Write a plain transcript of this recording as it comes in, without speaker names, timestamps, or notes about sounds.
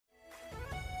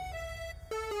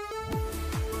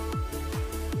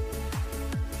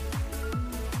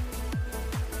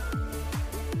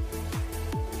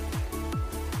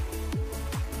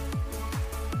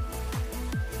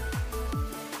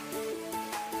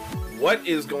What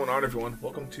is going on, everyone?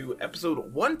 Welcome to episode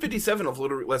 157 of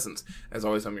Little Root Lessons. As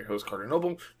always, I'm your host, Carter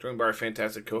Noble, joined by our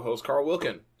fantastic co-host, Carl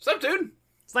Wilkin. What's up, dude?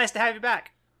 It's nice to have you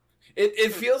back.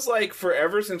 It feels like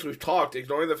forever since we've talked,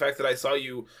 ignoring the fact that I saw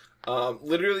you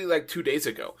literally like 2 days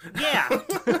ago. Yeah.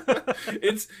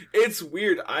 It's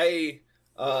weird.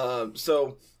 Obviously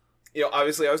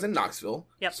I was in Knoxville.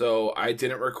 Yep. So I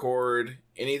didn't record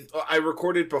any. I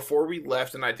recorded before we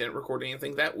left, and I didn't record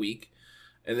anything that week.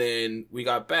 And then we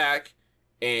got back,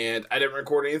 and I didn't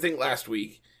record anything last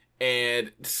week.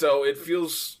 And so it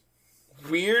feels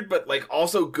weird, but like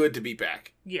also good to be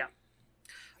back. Yeah.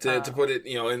 To put it,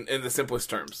 in the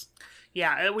simplest terms.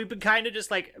 Yeah, we've been kind of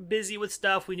just like busy with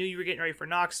stuff. We knew you were getting ready for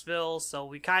Knoxville, so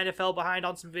we kind of fell behind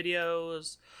on some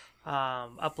videos,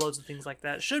 uploads and things like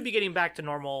that. Should be getting back to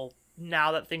normal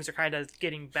now that things are kind of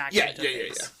getting back into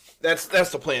things. Yeah. That's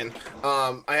the plan.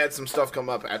 I had some stuff come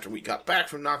up after we got back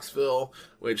from Knoxville,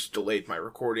 which delayed my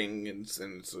recording, and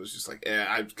so it's just like,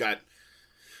 I've got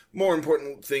more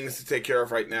important things to take care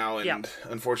of right now, and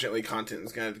Unfortunately, content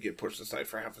is going to get pushed aside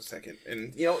for half a second.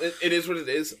 And, it is what it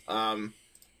is.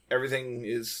 Everything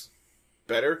is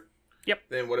better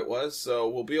than what it was, so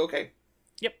we'll be okay.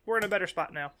 Yep, we're in a better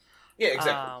spot now. Yeah,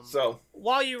 exactly. So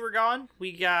while you were gone,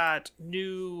 we got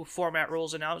new format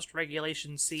rules announced,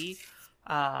 Regulation C.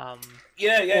 Or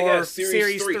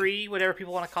Series 3, whatever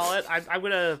people want to call it. I'm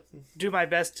going to do my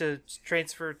best to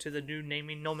transfer to the new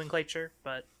naming nomenclature,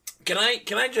 but... Can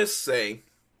I just say,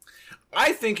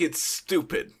 I think it's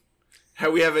stupid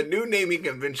how we have a new naming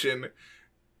convention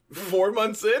 4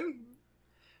 months in.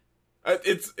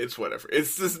 It's whatever.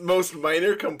 It's this most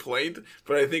minor complaint,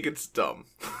 but I think it's dumb.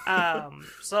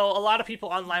 So a lot of people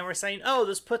online were saying, "Oh,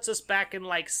 this puts us back in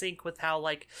like sync with how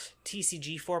like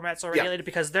TCG formats are regulated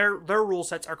because their rule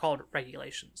sets are called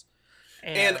regulations."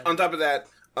 And on top of that,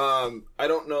 I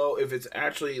don't know if it's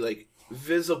actually like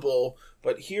visible,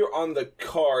 but here on the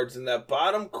cards in that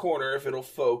bottom corner, if it'll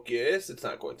focus, it's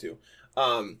not going to.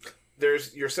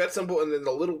 There's your set symbol, and then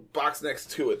the little box next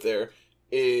to it there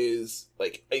is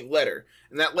like a letter,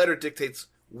 and that letter dictates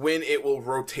when it will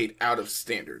rotate out of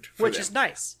standard, which is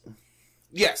nice.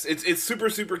 Yes, it's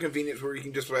super convenient where you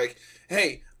can just be like,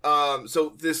 hey,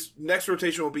 so this next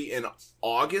rotation will be in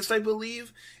August, I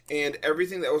believe, and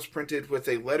everything that was printed with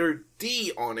a letter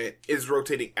D on it is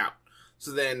rotating out.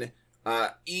 So then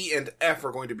E and F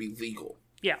are going to be legal.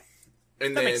 Yeah,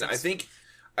 and that then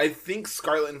I think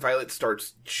Scarlet and Violet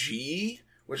starts G,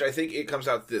 which I think it comes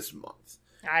out this month.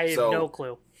 I have no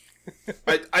clue.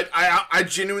 I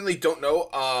genuinely don't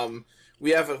know. We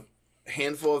have a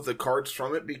handful of the cards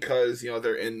from it because,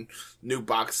 they're in new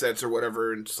box sets or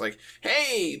whatever, and just like,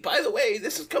 hey, by the way,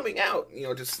 this is coming out.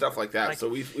 Just stuff like that. Like, so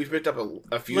we've picked up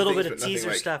a few little things, bit of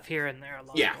teaser stuff here and there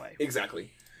along the way. Yeah,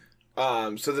 exactly.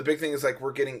 So the big thing is, like,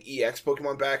 we're getting EX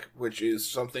Pokemon back, which is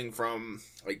something from,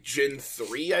 like, Gen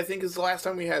 3, I think, is the last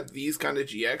time we had these kind of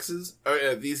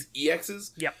GXs, these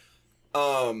EXs. Yep.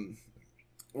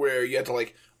 Where you have to,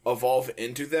 like, evolve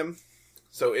into them.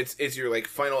 So it's your, like,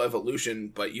 final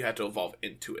evolution, but you have to evolve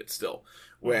into it still.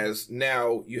 Whereas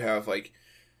now you have, like,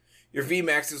 your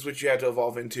VMAXs, which you had to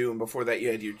evolve into, and before that you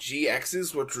had your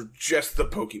GXs, which were just the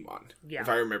Pokemon, if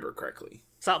I remember correctly.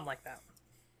 Something like that.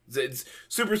 It's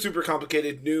super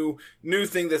complicated. New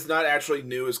thing that's not actually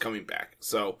new is coming back.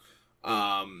 So,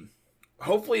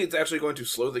 hopefully it's actually going to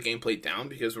slow the gameplay down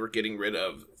because we're getting rid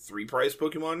of 3-prize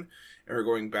Pokemon, and we're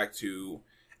going back to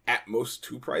at most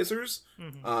 2-prizers,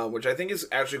 which I think is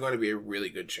actually going to be a really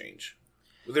good change.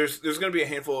 There's going to be a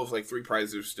handful of like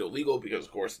 3-prizers still legal because,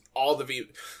 of course,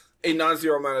 a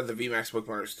non-zero amount of the VMAX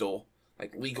Pokemon are still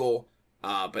like legal.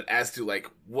 But as to like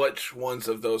which ones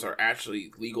of those are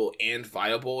actually legal and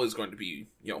viable is going to be,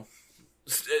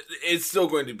 it's still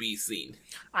going to be seen.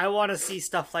 I want to see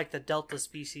stuff like the Delta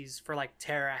species for like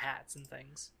Terra hats and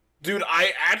things. Dude,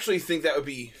 I actually think that would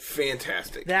be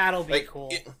fantastic. That'll be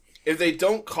cool. If they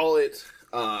don't call it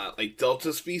like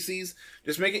Delta species,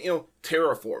 just make it,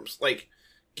 terraforms. Like,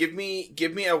 give me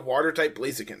a water type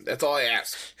Blaziken. That's all I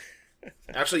ask.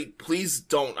 Actually, please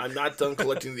don't. I'm not done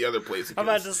collecting the other Blazikens. I'm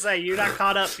about to say, you're not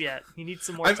caught up yet. You need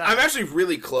some more time. I'm actually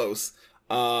really close.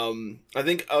 I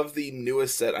think of the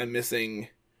newest set, I'm missing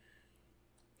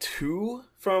 2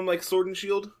 from like Sword and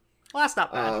Shield. Well, that's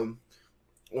not bad.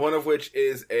 One of which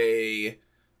is a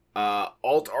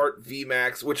Alt Art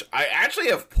VMAX, which I actually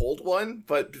have pulled one,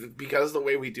 but because of the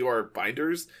way we do our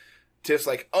binders, Tiff's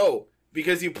like, oh,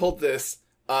 because you pulled this,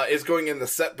 is going in the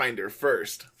set binder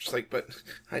first. Just like, but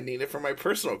I need it for my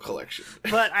personal collection.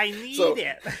 But I need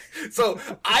it. So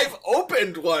I've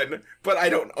opened one, but I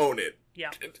don't own it.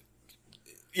 Yeah.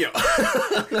 you know,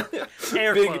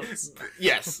 Air quotes.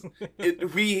 Yes,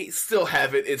 we still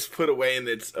have it. It's put away in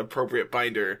its appropriate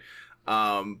binder,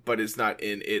 but it's not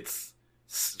in its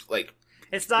like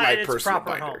it's not my in its personal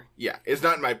proper binder. home. Yeah, it's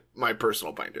not in my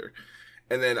personal binder.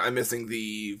 And then I'm missing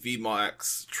the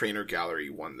VMAX Trainer Gallery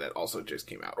one that also just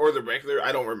came out, or the regular.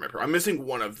 I don't remember. I'm missing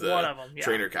one of them, yeah.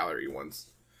 Trainer Gallery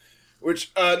ones.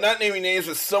 Which, not naming names,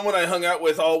 but someone I hung out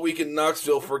with all week in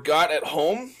Knoxville forgot at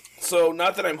home. So,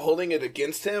 not that I'm holding it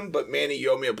against him, but man, he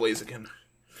owed me a Blaziken.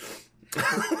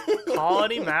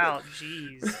 Calling him out,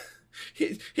 jeez.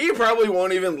 He probably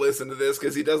won't even listen to this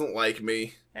because he doesn't like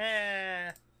me.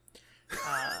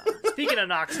 Speaking of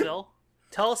Knoxville,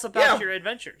 tell us about your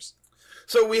adventures.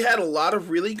 So we had a lot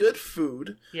of really good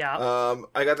food. Yeah.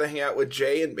 I got to hang out with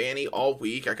Jay and Manny all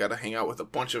week. I got to hang out with a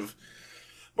bunch of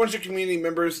community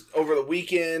members over the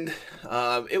weekend.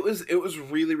 It was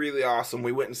really, really awesome.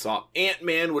 We went and saw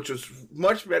Ant-Man, which was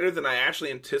much better than I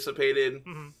actually anticipated.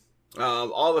 Mm-hmm.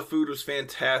 All the food was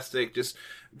fantastic. Just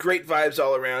great vibes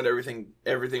all around. Everything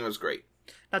was great.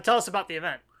 Now tell us about the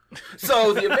event.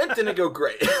 So the event didn't go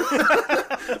great.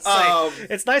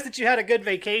 It's nice that you had a good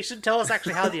vacation. Tell us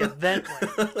actually how the event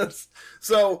went.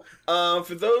 So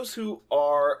for those who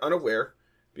are unaware,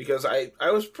 because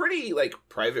I was pretty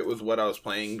private with what I was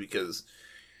playing, because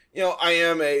I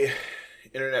am a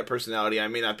internet personality. I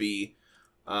may not be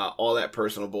all that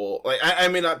personable. I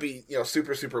may not be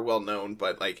super, super well known,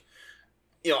 but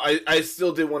I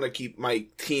still did want to keep my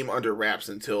team under wraps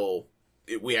until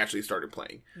we actually started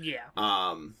playing. Yeah.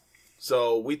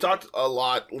 So we talked a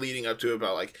lot leading up to it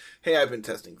about hey, I've been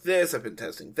testing this, I've been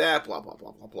testing that, blah blah blah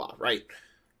blah blah, right?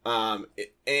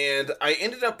 And I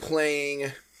ended up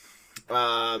playing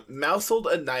Mousehold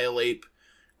Annihilate,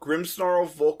 Grimmsnarl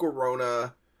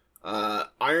Volcarona,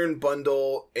 Iron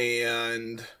Bundle,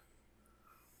 and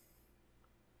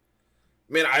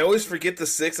man, I always forget the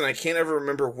 6, and I can't ever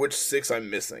remember which 6 I'm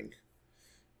missing.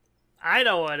 I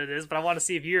know what it is, but I want to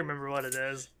see if you remember what it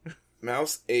is.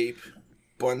 Mouse, Ape,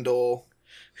 Bundle,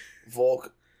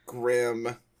 Volk,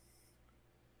 Grim.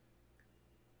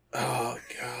 Oh,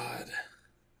 God.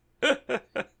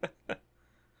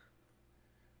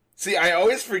 See, I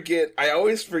always forget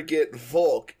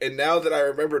Volk, and now that I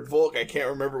remembered Volk, I can't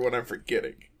remember what I'm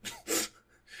forgetting.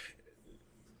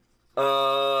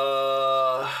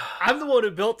 I'm the one who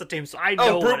built the team, so I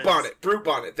know. Oh, Brute Bonnet. Brute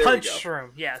Bonnet. There Punch we go.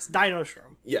 Shroom. Yes, Dino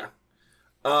Shroom. Yeah.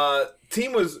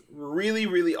 Team was really,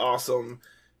 really awesome.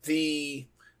 The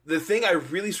thing I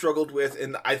really struggled with,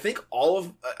 and I think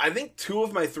 2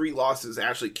 of my 3 losses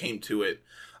actually came to it,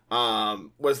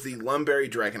 was the Lumberry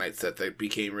Dragonite set that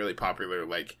became really popular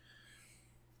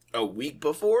a week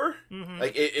before. Mm-hmm.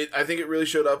 I think it really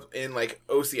showed up in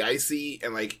OCIC,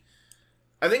 and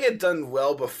I think it had done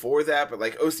well before that, but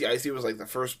OCIC was the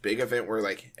first big event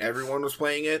where everyone was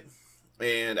playing it,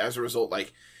 and as a result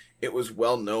it was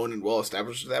well known and well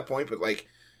established at that point. But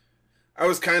I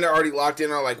was kind of already locked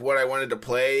in on what I wanted to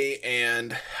play,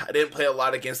 and I didn't play a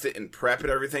lot against it in prep and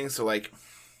everything. So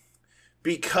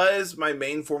because my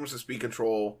main forms of speed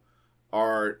control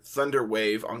are Thunder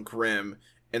Wave on Grim,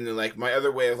 and then my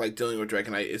other way of dealing with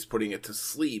Dragonite is putting it to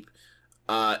sleep,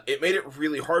 it made it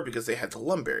really hard because they had the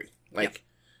Lumberry.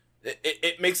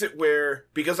 It makes it where,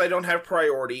 because I don't have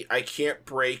priority, I can't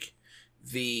break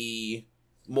the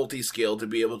multi-scale to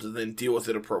be able to then deal with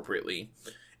it appropriately.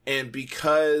 And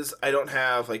because I don't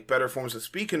have better forms of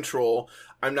speed control,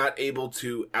 I'm not able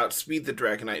to outspeed the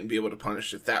Dragonite and be able to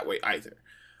punish it that way either.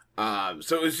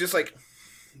 So it was just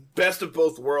best of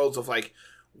both worlds of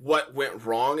what went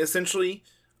wrong essentially,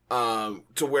 to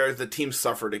where the team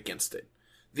suffered against it.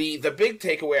 The big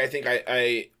takeaway, I think,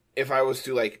 I if I was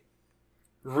to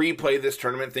replay this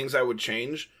tournament, things I would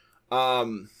change.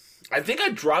 I think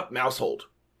I dropped Mousehold.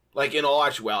 In all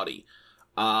actuality,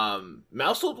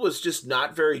 Mousehold was just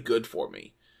not very good for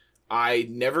me. I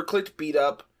never clicked beat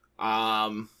up.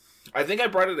 I think I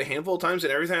brought it a handful of times,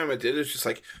 and every time I did, it's just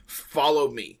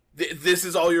follow me. This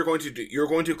is all you're going to do. You're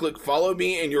going to click follow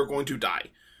me, and you're going to die.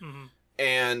 Mm-hmm.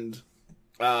 And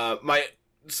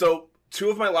so 2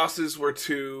 of my losses were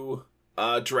to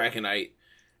Dragonite,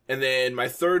 and then my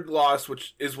third loss,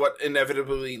 which is what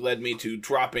inevitably led me to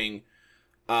dropping.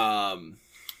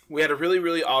 We had a really,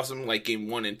 really awesome, game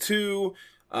 1 and 2,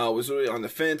 was really on the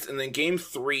fence, and then game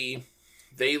 3,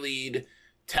 they lead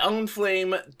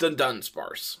Talonflame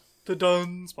Dunsparce. The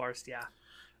Dunsparce, yeah.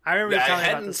 I remember you telling me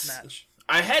about this match.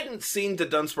 I hadn't seen the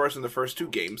Dunsparce in the first 2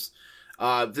 games.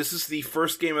 This is the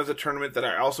first game of the tournament that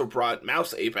I also brought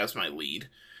Mouse Ape as my lead,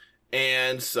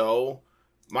 and so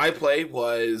my play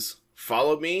was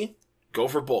follow me, go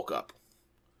for bulk up.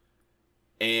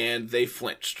 And they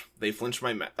flinched. They flinched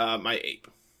my ape.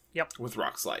 Yep. with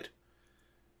Rock Slide.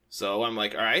 So I'm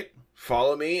like, all right,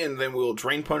 follow me, and then we'll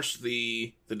Drain Punch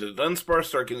the Dunsparce,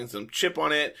 start getting some chip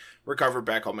on it, recover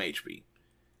back all my HP.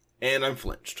 And I'm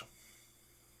flinched.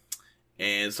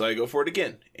 And so I go for it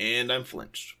again, and I'm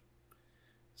flinched.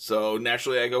 So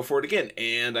naturally I go for it again,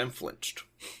 and I'm flinched.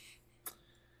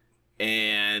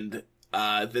 And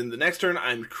then the next turn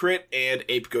I'm crit, and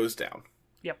Ape goes down.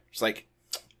 Yep. It's like,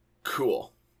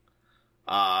 cool.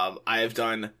 I have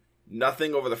done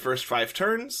nothing over the first 5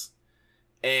 turns,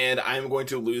 and I'm going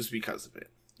to lose because of it.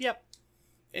 Yep.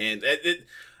 And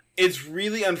it's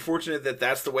really unfortunate that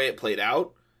that's the way it played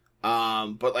out.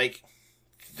 But, like,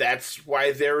 that's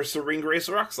why there's a Ring Race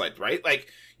Rock Slide, right? Like,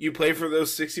 you play for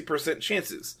those 60%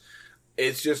 chances.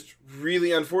 It's just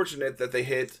really unfortunate that they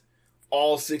hit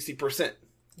all 60%.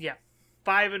 Yeah.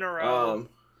 5 in a row.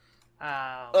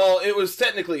 Well, it was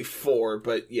technically 4,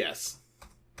 but yes.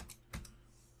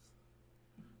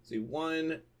 See,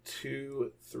 1,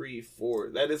 2, 3, 4.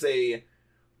 That is a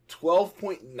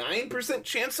 12.9%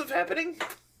 chance of happening.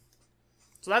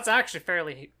 So that's actually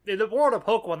fairly... In the world of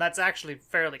Pokemon, that's actually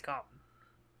fairly common.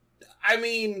 I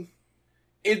mean,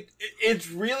 it's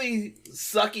really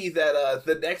sucky that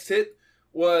the next hit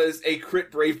was a crit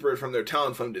Brave Bird from their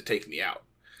Talonflame to take me out.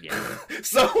 Yeah.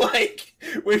 So, like,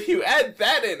 when you add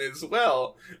that in as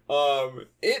well,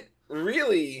 it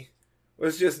really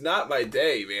was just not my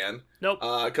day, man. Nope.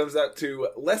 It comes out to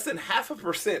less than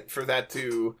 0.5% for that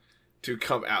to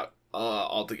come out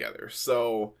altogether.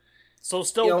 So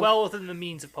still well within the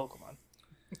means of Pokemon.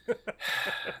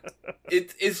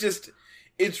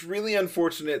 It's really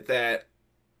unfortunate that,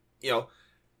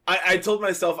 I told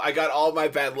myself I got all my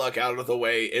bad luck out of the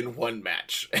way in one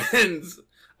match. And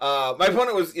my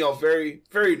opponent was, very,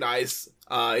 very nice.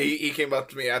 He came up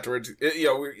to me afterwards. We,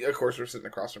 of course, we're sitting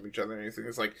across from each other and everything.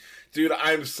 It's like, dude,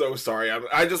 I'm so sorry.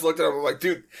 I just looked at him. I'm like,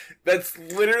 dude, that's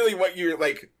literally what your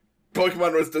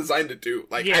Pokemon was designed to do.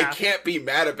 Like, yeah. I can't be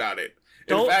mad about it.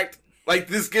 In fact,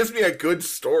 this gives me a good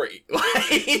story.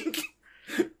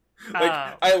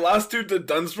 I lost to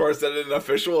Dunsparce at an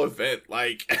official event.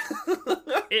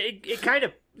 It kind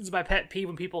of is my pet peeve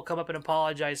when people come up and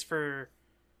apologize for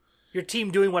your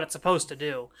team doing what it's supposed to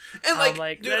do. And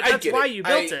dude, that's why you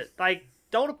built it.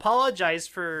 Don't apologize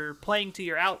for playing to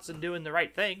your outs and doing the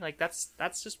right thing. That's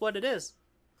just what it is.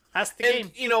 That's the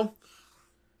game.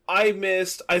 I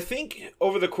missed, I think,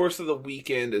 over the course of the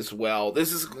weekend as well.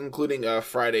 This is including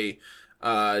Friday.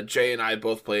 Jay and I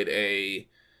both played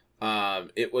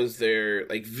it was their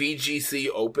VGC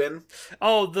Open.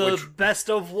 Oh, the best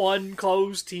of one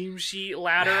closed team sheet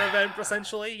ladder event,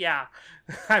 essentially. Yeah,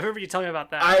 I remember you telling me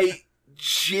about that. I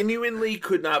genuinely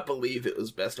could not believe it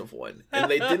was best of one,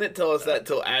 and they didn't tell us that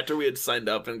till after we had signed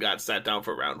up and got sat down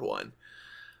for round 1.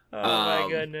 Oh my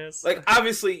goodness!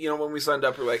 Obviously, when we signed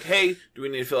up, we're like, "Hey, do we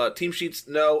need to fill out team sheets?"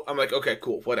 No. I'm like, "Okay,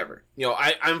 cool, whatever."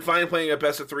 I'm fine playing a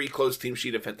best of 3 closed team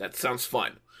sheet event. That sounds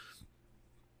fun.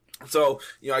 So,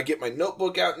 I get my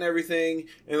notebook out and everything,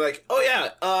 and oh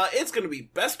yeah, it's gonna be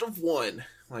best of 1.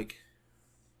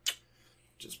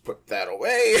 Just put that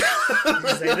away.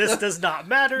 Say, this does not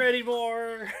matter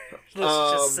anymore.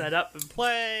 Let's just set up and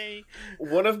play.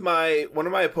 One of my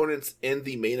opponents in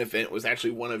the main event was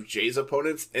actually one of Jay's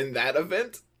opponents in that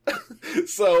event.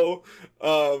 So,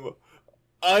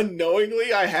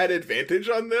 unknowingly, I had advantage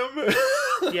on them.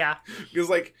 Yeah.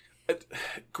 Because,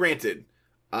 granted,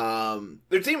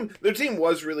 their team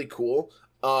was really cool.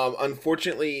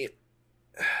 Unfortunately,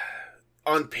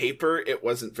 on paper, it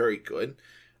wasn't very good.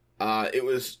 It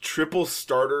was triple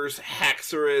starters,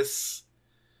 Haxorus,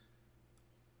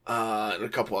 and a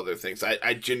couple other things.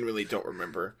 I genuinely don't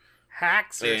remember.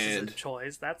 Haxorus is a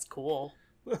choice. That's cool.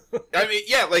 I mean,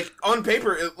 yeah, on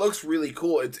paper, it looks really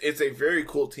cool. It's a very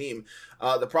cool team.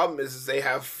 The problem is they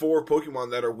have 4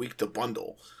 Pokemon that are weak to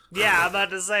Bundle. Yeah, I'm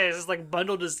about to say, it's just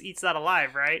Bundle just eats that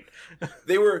alive, right?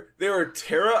 They were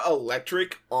Terra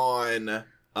Electric on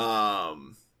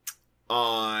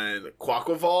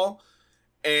Quaquaval,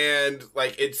 and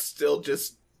it still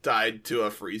just died to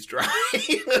a freeze dry.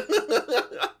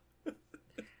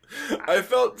 I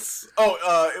felt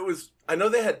it was. I know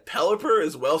they had Pelipper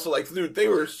as well, so dude, they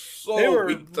were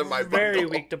weak to my Bundle. Very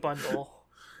weak to Bundle.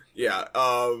 Yeah.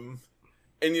 And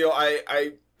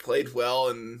I played well,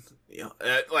 and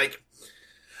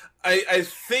I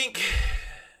think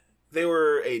they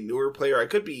were a newer player. I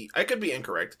could be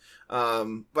incorrect.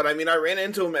 But I mean, I ran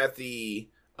into them at the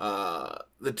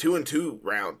 2-2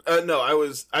 round. No,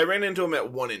 I ran into them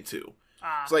at 1-2.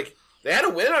 It's they had a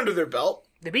win under their belt.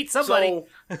 They beat somebody.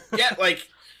 So, yeah,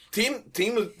 team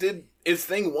did its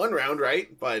thing one round,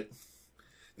 right? But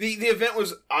the event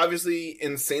was obviously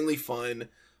insanely fun.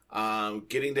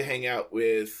 getting to hang out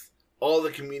with all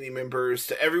the community members,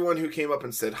 to everyone who came up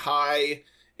and said hi.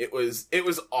 It was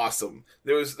awesome.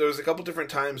 There was a couple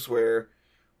different times where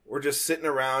we're just sitting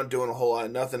around doing a whole lot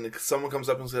of nothing, and someone comes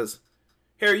up and says,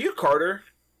 "Hey, are you Carter?"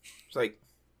 It's like,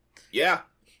 yeah,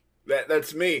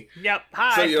 that's me. Yep.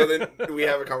 Hi. So then we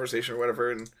have a conversation or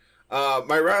whatever, and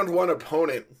my round one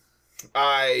opponent,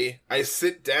 I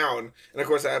sit down, and of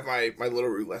course I have my Little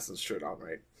Root Lessons shirt on,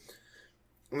 right?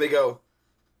 And they go,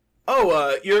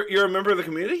 "Oh, you're a member of the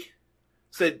community?"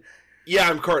 I said, "Yeah,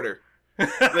 I'm Carter." They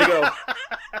go,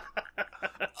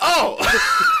 "Oh."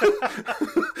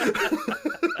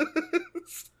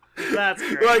 That's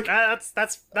great. Like, that's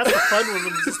the fun one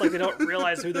when it's just like they don't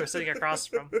realize who they're sitting across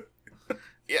from.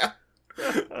 Yeah.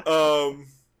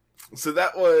 So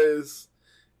that was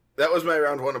my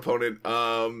round one opponent.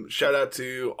 Shout out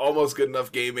to Almost Good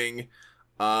Enough Gaming.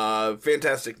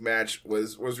 Fantastic match.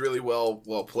 Was really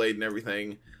well played and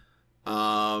everything.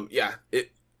 Yeah,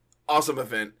 awesome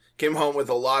event. Came home with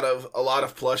a lot of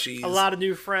plushies. A lot of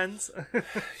new friends.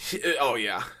 Oh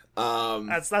yeah.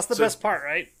 That's the best part,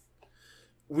 right?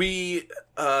 We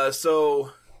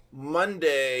so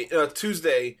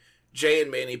Tuesday, Jay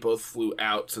and Manny both flew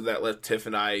out, so that left Tiff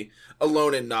and I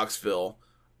alone in Knoxville.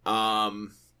 So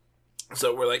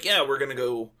we're like, yeah, we're gonna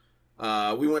go.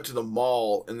 We went to the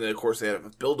mall, and then of course they have a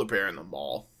Build-A-Bear in the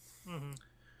mall. Mm-hmm.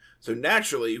 So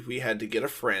naturally, we had to get a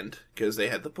friend because they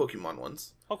had the Pokemon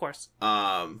ones. Of course.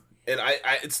 And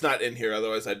I it's not in here,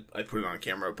 otherwise I'd put it on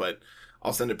camera, but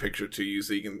I'll send a picture to you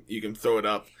so you can throw it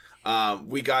up.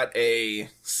 We got a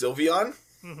Sylveon,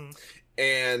 mm-hmm.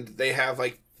 and they have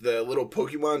like the little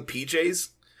Pokemon PJs.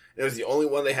 It was the only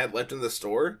one they had left in the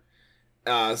store.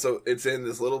 So it's in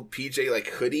this little PJ like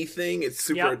hoodie thing. It's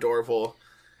super adorable.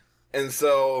 And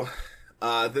so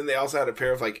then they also had a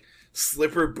pair of like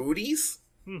slipper booties.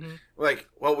 Mm-hmm. Like,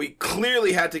 well, we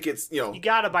clearly had to get you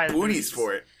gotta buy the booties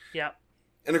for it. Yep.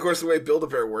 And of course, the way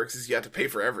Build-A-Bear works is you have to pay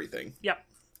for everything. Yep.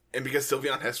 And because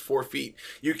Sylveon has 4 feet,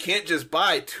 you can't just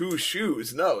buy 2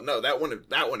 shoes. No, that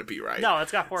wouldn't be right. No,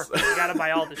 it's got 4 feet. You gotta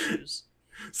buy all the shoes.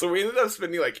 So we ended up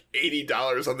spending like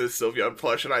 $80 on this Sylveon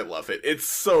plush, and I love it. It's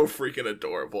so freaking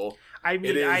adorable. I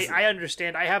mean, I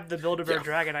understand. I have the Build-A-Bear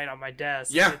Dragonite on my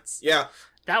desk. Yeah,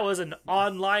 That was an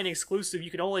online exclusive. You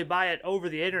could only buy it over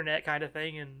the internet kind of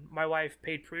thing, and my wife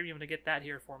paid premium to get that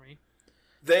here for me.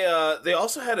 They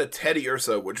also had a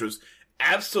Teddiursa, which was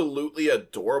absolutely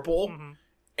adorable. Mm-hmm.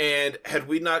 And had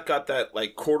we not got that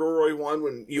like corduroy one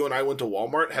when you and I went to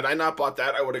Walmart, had I not bought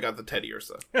that, I would have got the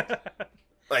Teddiursa.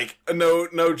 Like,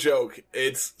 no joke.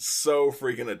 It's so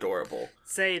freaking adorable.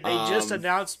 Say, they just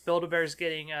announced Build-A-Bear's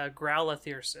getting Growlithe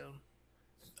here soon.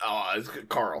 Oh, it's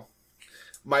Carl.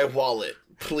 My wallet,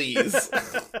 please.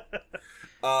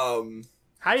 How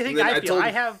do you think I feel? I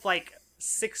have like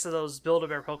 6 of those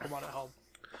Build-A-Bear Pokemon at home.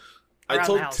 I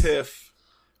told Tiff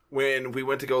when we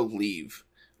went to go leave,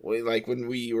 when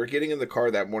we were getting in the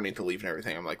car that morning to leave and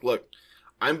everything, I'm like, look,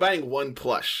 I'm buying 1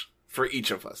 plush for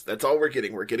each of us. That's all we're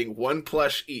getting. We're getting 1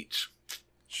 plush each.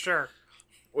 Sure.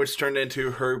 Which turned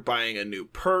into her buying a new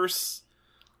purse.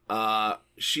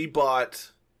 She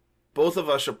bought both of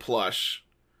us a plush.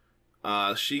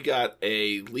 She got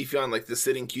a Leafeon, like the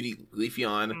Sitting Cutie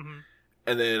Leafeon. Mm-hmm.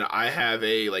 And then I have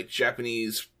a like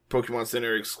Japanese Pokemon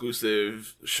Center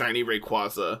exclusive shiny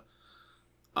Rayquaza.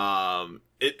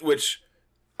 Which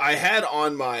I had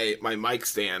on my mic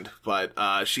stand,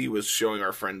 but she was showing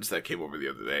our friends that came over the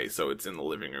other day, so it's in the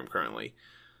living room currently.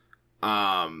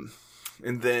 And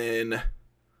then,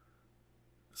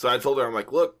 so I told her, I'm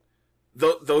like, look,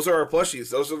 those are our plushies.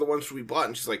 Those are the ones we bought.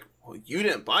 And she's like, well, you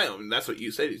didn't buy them, and that's what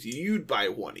you said. Is you'd buy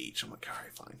 1 each. I'm like, all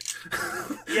right, fine.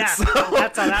 Yeah,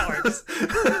 that's how that works.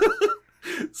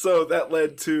 So that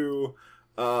led to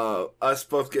us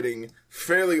both getting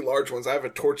fairly large ones. I have a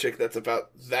Torchic that's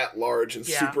about that large and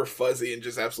super fuzzy and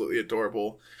just absolutely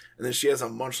adorable. And then she has a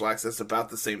Munchlax that's about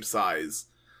the same size.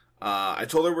 I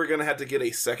told her we're going to have to get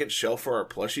a second shelf for our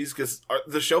plushies because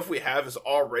the shelf we have is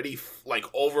already like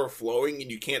overflowing and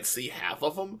you can't see half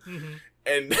of them. Mm-hmm.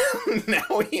 And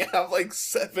now we have like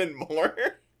 7 more.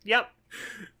 Yep.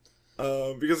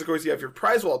 Because of course you have your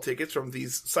prize wall tickets from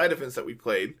these side events that we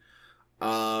played.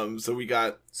 So we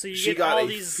got. So you get all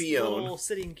these little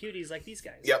Sitting Cuties like these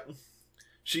guys. Yep.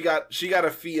 She got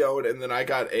a Fione, and then I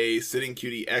got a Sitting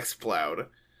Cutie X-Cloud.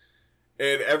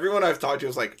 And everyone I've talked to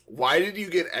was like, "Why did you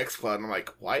get X-Cloud?" And I'm like,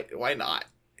 "Why not?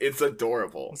 It's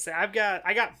adorable." So I got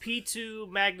P2,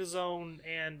 Magnezone,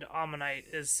 and Ammonite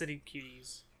as Sitting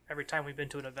Cuties every time we've been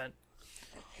to an event.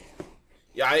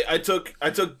 Yeah, I took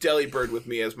Delibird with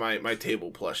me as my table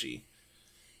plushie,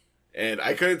 and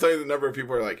I couldn't tell you the number of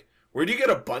people who are like, Where do you get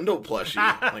a bundle plushie?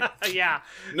 Like, Yeah.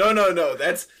 no.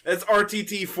 That's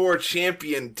RTT4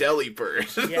 champion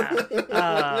Delibird.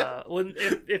 Yeah.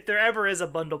 If there ever is a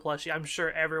bundle plushie, I'm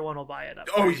sure everyone will buy it up.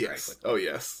 Oh yes. Oh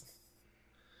yes.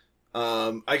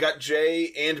 I got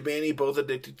Jay and Manny both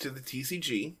addicted to the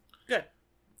TCG. Good.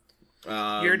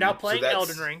 You're now playing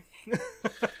Elden Ring.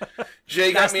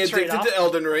 Jay got me addicted to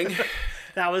Elden Ring.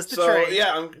 That was the trade. So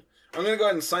yeah, I'm gonna go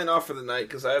ahead and sign off for the night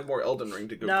because I have more Elden Ring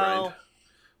to go grind.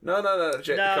 No,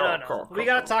 Jay, no. We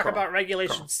gotta talk about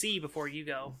Regulation C before you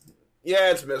go.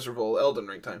 Yeah, it's miserable. Elden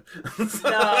Ring time.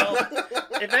 No.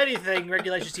 If anything,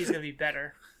 Regulation C is gonna be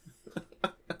better.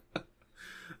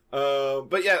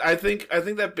 But yeah, I think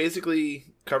that basically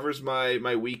covers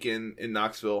my week in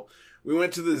Knoxville. We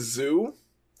went to the zoo,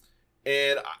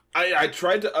 and I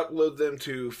tried to upload them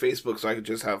to Facebook so I could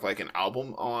just have like an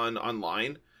album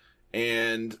online,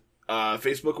 and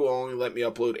Facebook will only let me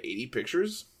upload 80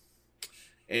 pictures,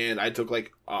 and I took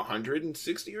like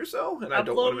 160 or so, and I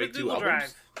don't want to make two albums.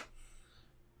 Drive.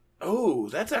 Oh,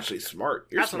 that's actually smart.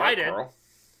 You're that's smart, what I did. Carl.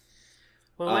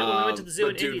 When we went to the zoo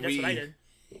in Indy, that's what I did.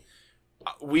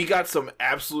 We got some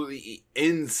absolutely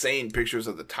insane pictures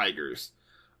of the tigers.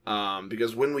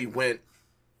 Because when we went,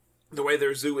 the way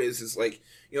their zoo is like,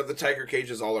 the tiger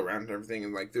cages all around and everything.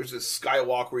 And like, there's this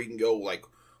skywalk where you can go like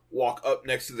walk up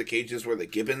next to the cages where the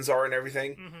gibbons are and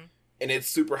everything. Mm-hmm. And it's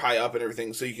super high up and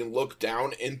everything. So you can look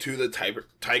down into the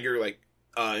tiger like,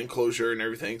 enclosure and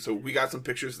everything. So we got some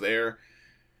pictures there.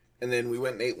 And then we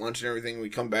went and ate lunch and everything.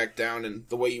 We come back down and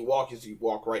the way you walk is you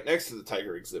walk right next to the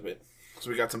tiger exhibit. So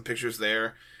we got some pictures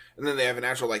there. And then they have an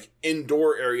actual, like,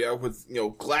 indoor area with,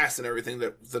 glass and everything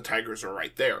that the tigers are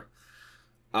right there.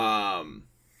 And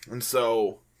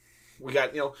so we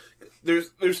got,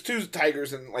 there's two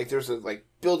tigers and, like, there's a, like,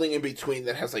 building in between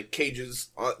that has, like, cages,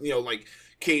 like,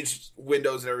 caged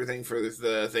windows and everything for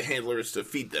the handlers to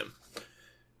feed them.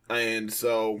 And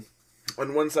so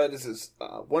on one side is this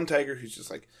one tiger who's just,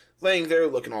 like, laying there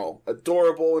looking all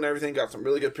adorable and everything. Got some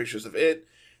really good pictures of it.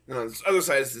 And on this other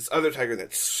side is this other tiger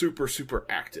that's super, super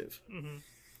active. Mm-hmm.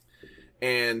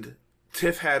 And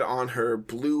Tiff had on her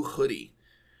blue hoodie,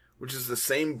 which is the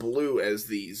same blue as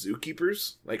the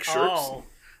zookeepers, like, shirts. Oh.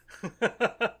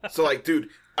 So, like, dude,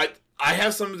 I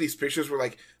have some of these pictures where,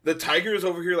 like, the tiger is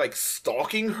over here, like,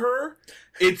 stalking her.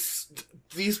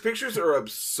 These pictures are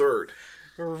absurd.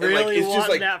 Really and, like, it's just,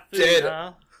 like, that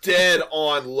food, dead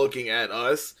on looking at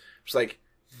us. It's like,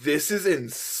 this is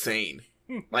insane.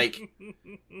 Like,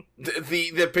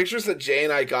 the pictures that Jay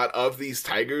and I got of these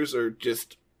tigers are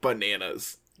just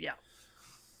bananas. Yeah.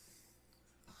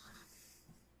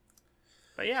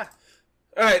 But yeah.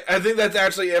 Alright, I think that's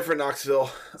actually it for Knoxville.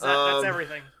 That's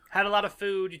everything. Had a lot of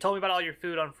food. You told me about all your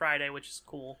food on Friday, which is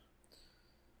cool.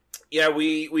 Yeah,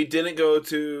 we didn't go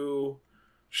to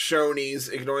Shoney's,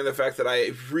 ignoring the fact that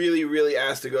I really, really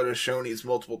asked to go to Shoney's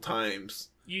multiple times.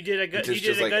 You did a good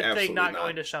thing not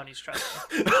going to Shoney's,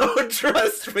 trust me. Oh,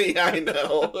 trust me, I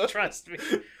know. Trust me.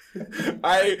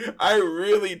 I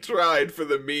really tried for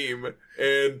the meme,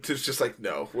 and it's just like,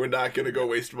 no, we're not going to go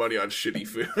waste money on shitty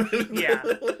food. Yeah,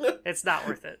 it's not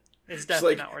worth it. It's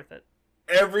definitely not worth it.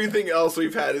 Everything else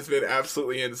we've had has been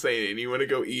absolutely insane, and you want to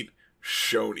go eat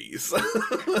Shoney's.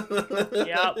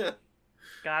 Yep.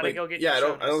 Gotta go get your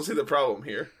Shoney's. I don't see the problem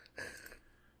here.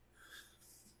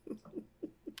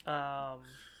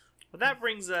 Well, that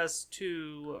brings us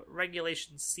to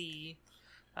Regulation C.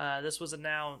 This was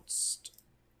announced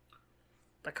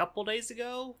a couple days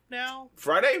ago now.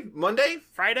 Monday?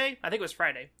 Friday? I think it was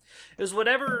Friday. It was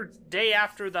whatever day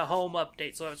after the home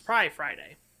update, so it was probably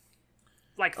Friday.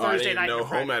 Like Thursday night. No,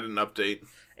 home had an update.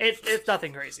 It's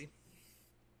nothing crazy.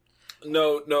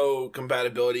 No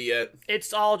compatibility yet.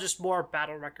 It's all just more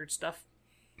battle record stuff.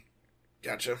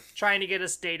 Gotcha. Trying to get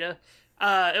us data.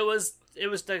 It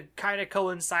was to kind of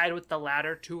coincide with the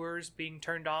ladder tours being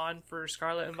turned on for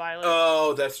Scarlet and Violet.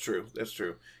 Oh, that's true.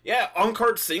 Yeah,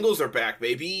 on-cart singles are back,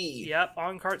 baby. Yep,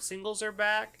 on-cart singles are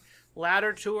back.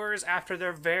 Ladder tours, after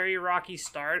their very rocky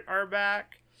start, are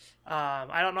back.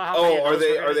 I don't know how. Oh, are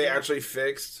they actually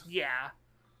fixed? Yeah,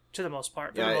 to the most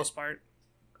part.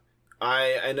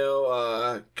 I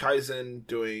know Kaizen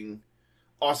doing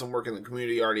awesome work in the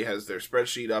community already has their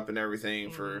spreadsheet up and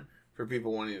everything for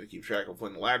people wanting to keep track of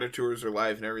when the ladder tours are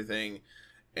live and everything.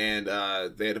 And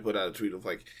they had to put out a tweet of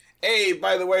like, hey,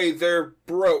 by the way, they're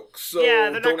broke, so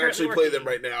don't actually play them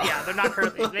right now. Yeah, they're not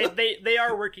currently. they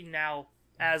are working now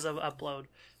as of upload.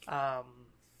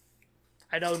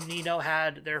 I know Nino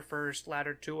had their first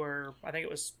ladder tour. I think it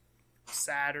was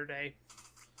Saturday.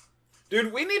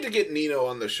 Dude, we need to get Nino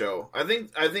on the show. I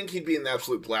think he'd be an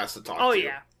absolute blast to talk to. Oh,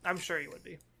 yeah. I'm sure he would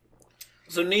be.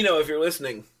 So, Nino, if you're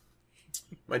listening,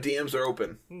 My DMs are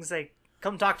open. You can say,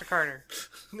 come talk to Carter.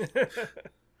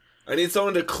 I need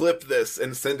someone to clip this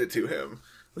and send it to him.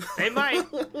 They might.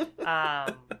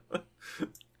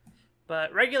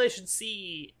 But Regulation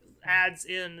C adds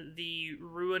in the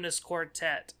Ruinous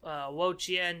Quartet. Wo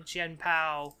Chien, Chien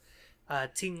Pao,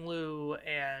 Ting Lu,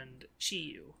 and Chi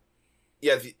Yu.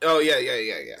 Yeah.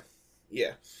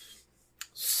 Yeah.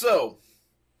 So,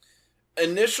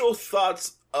 initial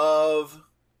thoughts of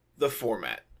the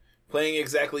format. Playing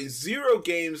exactly 0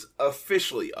 games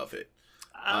officially of it.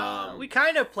 We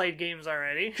kind of played games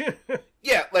already.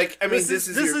 Yeah, like, I mean, this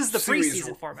is the series,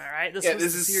 preseason format, right? This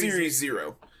is Series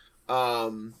 0.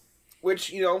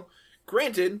 Which,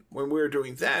 granted, when we were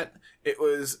doing that, it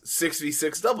was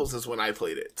 6v6 doubles is when I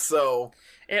played it. So,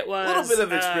 it was a little bit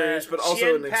of experience, but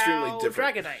also an extremely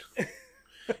different... Dragonite.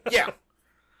 Yeah.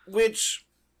 Which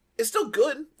is still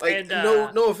good. Like, And,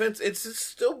 no offense, it's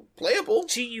still playable.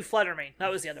 Chi Yu Fluttermane.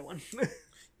 That was the other one.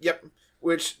 Yep.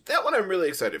 Which, that one I'm really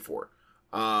excited for.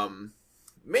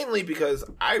 Mainly because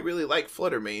I really like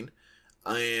Fluttermane,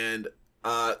 and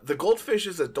the goldfish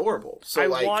is adorable. So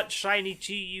I want Shiny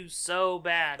Chi Yu so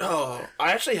bad. Oh,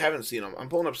 I actually haven't seen them. I'm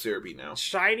pulling up Cerebi now.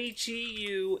 Shiny Chi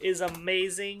Yu is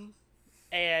amazing,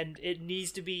 and it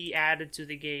needs to be added to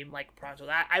the game like pronto.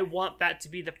 I want that to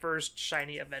be the first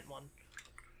shiny event one.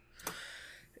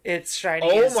 It's shiny.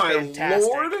 Oh is my fantastic.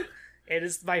 lord! It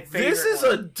is my favorite. This is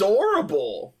one.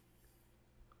 adorable.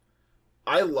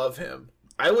 I love him.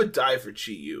 I would die for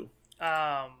Chi Yu.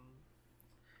 I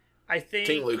think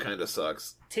Ting Lu kind of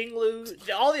sucks. Ting Lu,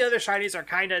 all the other shinies are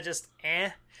kind of just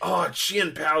eh. Oh,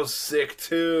 Chien Pao's sick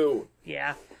too.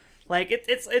 Yeah, like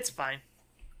it's fine.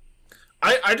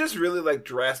 I just really like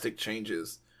drastic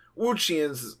changes. Wu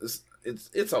Qian's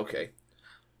it's okay.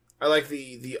 I like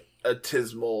the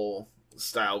autismal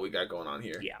style we got going on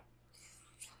here. Yeah.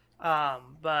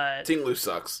 But Ting Lu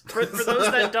sucks. for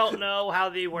those that don't know how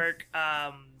they work,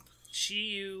 Chi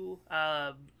Yu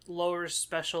lowers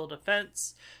special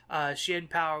defense, Xian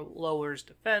Pao lowers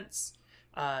defense,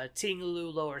 Ting Lu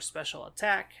lowers special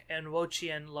attack, and Wo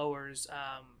Chien lowers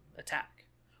attack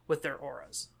with their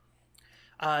auras.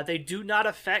 They do not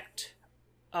affect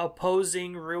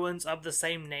opposing ruins of the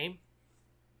same name.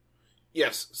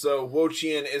 Yes, so Wo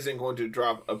Chien isn't going to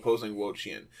drop opposing Wo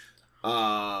Chien.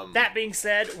 That being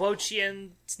said, Wo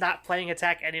Chien's not playing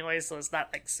attack anyway, so it's not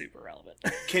like super relevant.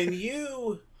 Can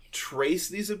you trace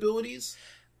these abilities?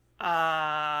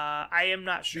 I am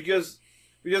not sure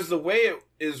because the way it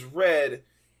is read,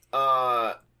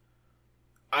 I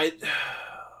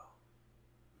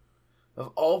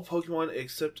of all Pokemon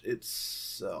except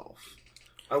itself,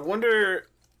 I wonder.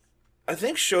 I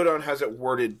think Showdown has it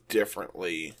worded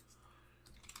differently.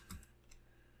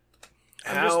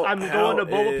 I'm going to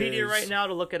Bulbapedia right now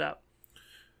to look it up.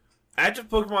 Active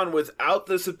Pokemon without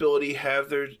this ability have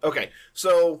their... Okay,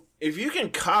 so if you can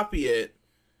copy it...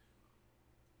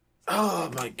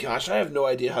 Oh my gosh, I have no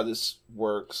idea how this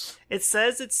works. It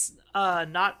says it's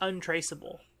not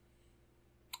untraceable.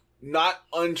 Not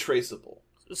untraceable.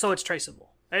 So it's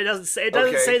traceable. It doesn't say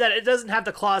Okay. say that. It doesn't have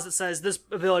the clause that says this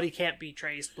ability can't be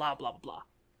traced, blah, blah, blah.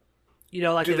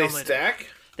 Like Do they normally stack?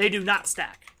 They do not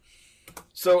stack.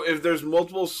 So if there's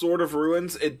multiple Sword of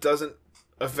Ruins, it doesn't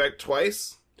affect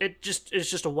twice? It's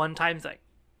just a one-time thing.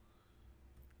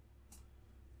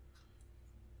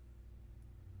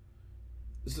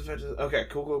 Okay,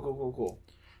 cool.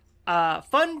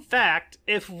 Fun fact,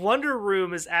 if Wonder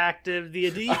Room is active, the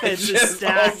defense is just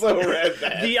stacked. also read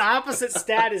that. The opposite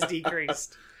stat is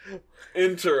decreased.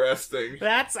 Interesting.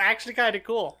 That's actually kind of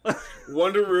cool.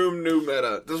 Wonder Room new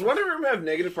meta. Does Wonder Room have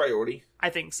negative priority? I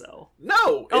think so. No,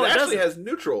 Oh, it it actually doesn't. has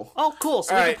neutral. Oh, cool.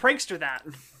 So All we right. can prankster that.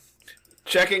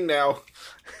 Checking now.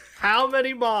 How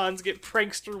many Mons get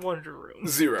prankster Wonder Room?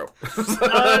 0.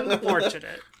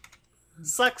 Unfortunate.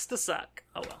 Sucks to suck.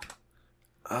 Oh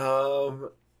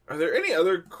well. Are there any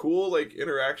other cool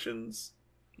interactions?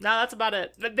 No, that's about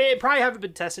it. They probably haven't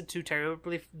been tested too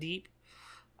terribly deep.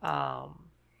 I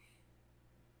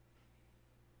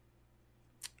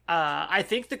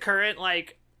think the current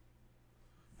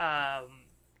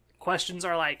questions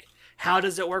are how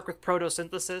does it work with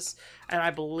photosynthesis? And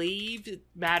I believe it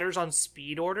matters on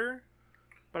speed order,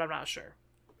 but I'm not sure.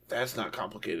 That's not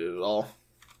complicated at all.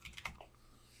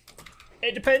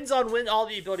 It depends on when all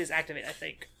the abilities activate, I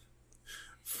think.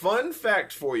 Fun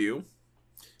fact for you.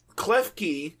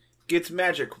 Klefki gets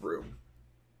Magic Room.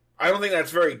 I don't think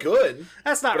that's very good,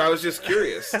 That's not. but I was just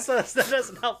curious. that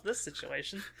doesn't help this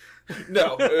situation.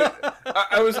 No,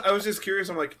 I was just curious.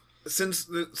 I'm like, since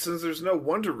there's no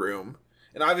Wonder Room,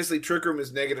 and obviously Trick Room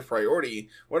is negative priority,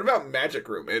 what about Magic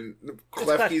Room? And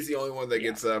Klefki's the only one that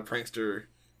gets Prankster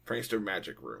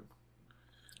Magic Room.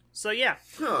 So yeah,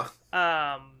 Huh.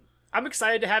 I'm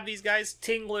excited to have these guys.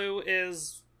 Tinglu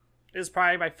is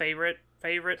probably my favorite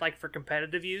like for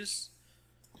competitive use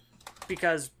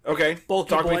because Okay.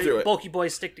 Talk me through it. bulky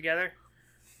boys stick together.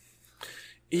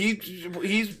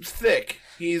 He's thick.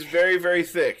 He's very, very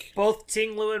thick. Both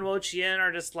Tinglu and Wo-Chien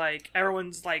are just like,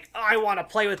 everyone's like, oh, I want to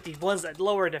play with the ones that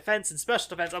lower defense and special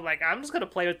defense. I'm like, I'm just going to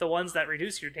play with the ones that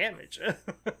reduce your damage.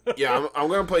 Yeah, I'm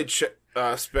going to play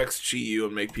Specs Chi-Yu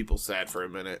and make people sad for a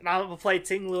minute. And I'm going to play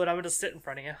Tinglu and I'm going to sit in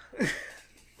front of you.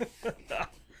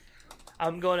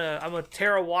 I'm going to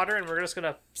Terra Water and we're just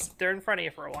going to sit there in front of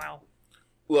you for a while.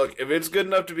 Look, if it's good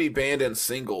enough to be banned in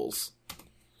singles,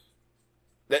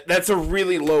 that's a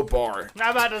really low bar.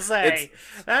 I'm about to say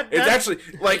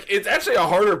it's actually a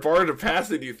harder bar to pass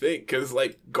than you think because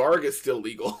like Garg is still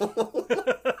legal.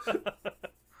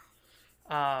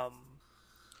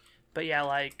 But yeah,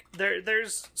 like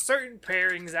there's certain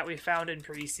pairings that we found in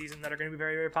preseason that are going to be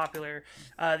very, very popular.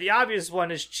 The obvious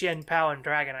one is Chien Pao and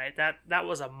Dragonite. That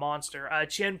was a monster.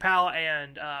 Chien Pao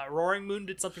and Roaring Moon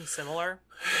did something similar.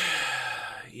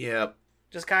 Yep.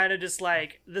 Just kind of just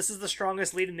like, this is the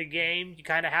strongest lead in the game. You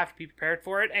kind of have to be prepared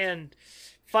for it. And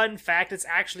fun fact, it's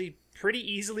actually pretty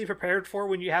easily prepared for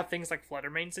when you have things like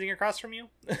Fluttermane sitting across from you.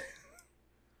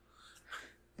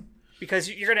 Because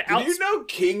you're going to Did you know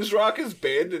King's Rock is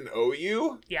banned in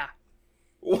OU? Yeah.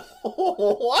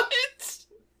 What?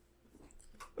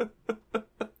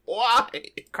 Why?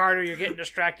 Carter, you're getting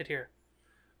distracted here.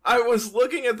 I was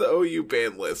looking at the OU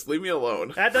ban list. Leave me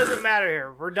alone. That doesn't matter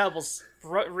here. We're doubles.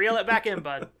 Reel it back in,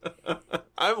 bud.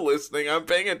 I'm listening. I'm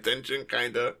paying attention,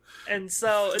 kinda. And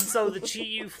so the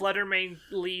Chi-Yu Fluttermane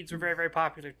leads were very, very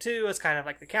popular too. It's kind of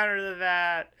like the counter to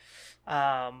that.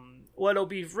 What'll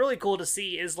be really cool to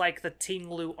see is like the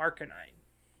Tinglu Arcanine.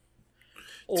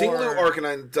 Tinglu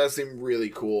Arcanine does seem really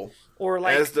cool. Or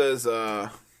like, as does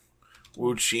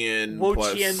Wo-Chien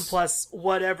plus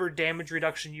whatever damage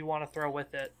reduction you want to throw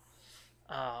with it.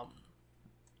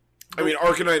 I mean,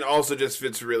 Arcanine also just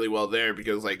fits really well there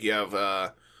because, like, you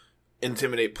have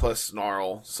Intimidate plus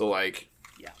Snarl, so, like...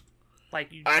 Yeah. Like,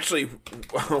 actually,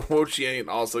 Wo-Chien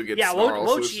also gets Snarl.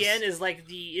 Wo-Chien is like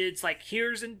it's like,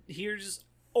 here's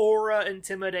Aura,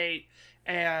 Intimidate,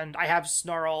 and I have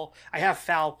Snarl, I have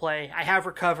Foul Play, I have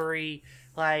Recovery,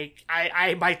 like,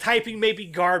 my typing may be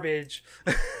garbage,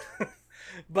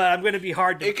 but I'm going to be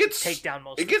hard to take down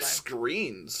most of the time. It gets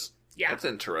screens. Yeah. That's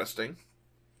interesting.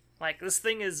 Like, this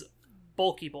thing is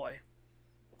bulky boy.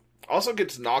 Also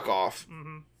gets knockoff.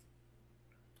 Mm-hmm.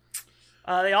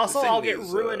 They also all get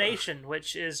Ruination,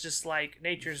 which is just like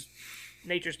nature's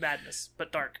madness,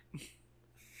 but dark.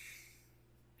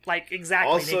 Like,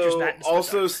 exactly nature's madness.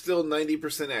 Also still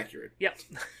 90% accurate. Yep.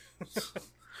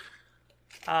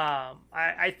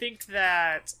 I think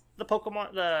that the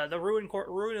Pokemon, the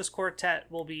Ruinous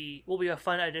Quartet will be a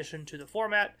fun addition to the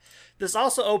format. This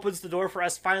also opens the door for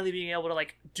us finally being able to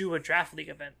like do a draft league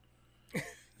event.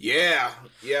 Yeah.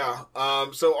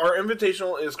 So our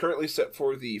invitational is currently set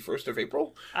for the 1st of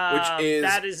April,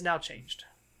 that is now changed.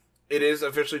 It is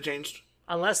officially changed.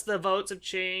 Unless the votes have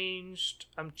changed.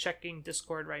 I'm checking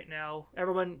Discord right now.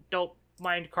 Everyone, don't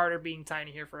mind Carter being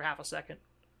tiny here for half a second.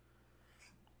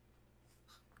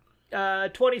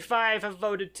 25 have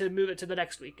voted to move it to the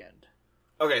next weekend.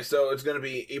 Okay, so it's going to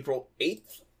be April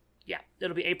 8th? Yeah,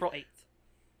 it'll be April 8th.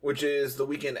 Which is the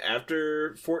weekend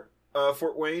after Fort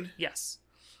Wayne? Yes.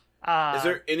 Is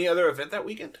there any other event that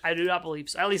weekend? I do not believe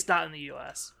so. At least not in the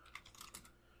U.S.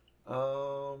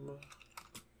 I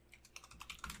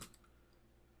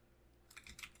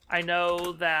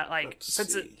know that, like,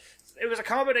 since it was a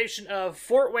combination of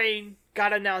Fort Wayne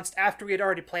got announced after we had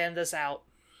already planned this out.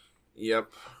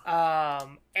 Yep.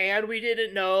 And we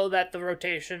didn't know that the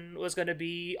rotation was going to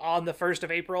be on the 1st of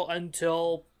April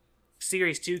until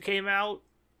Series 2 came out.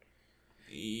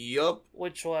 Yep.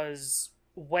 Which was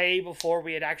way before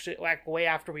we had actually, like, way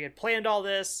after we had planned all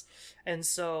this. And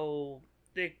so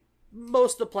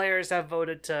most of the players have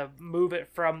voted to move it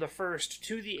from the 1st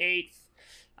to the 8th.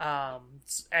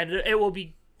 And it will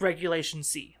be Regulation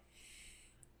C.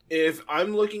 If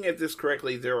I'm looking at this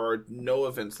correctly, there are no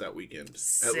events that weekend.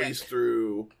 Sick. At least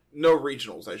through... No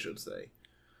regionals, I should say.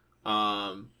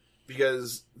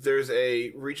 Because there's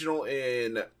a regional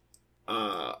in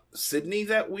Sydney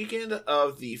that weekend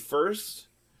of the 1st.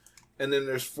 And then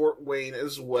there's Fort Wayne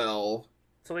as well.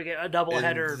 So we get a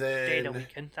doubleheader data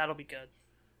weekend. That'll be good.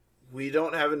 We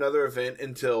don't have another event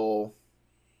until...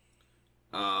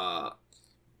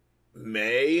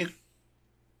 May?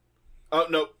 Oh,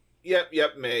 no.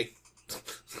 Yep, May.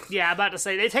 Yeah, I'm about to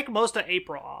say, they take most of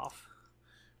April off.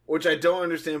 Which I don't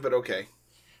understand, but okay.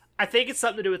 I think it's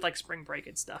something to do with, like, spring break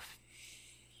and stuff.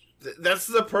 That's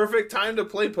the perfect time to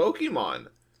play Pokemon.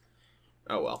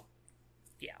 Oh well.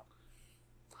 Yeah.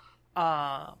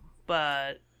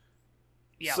 But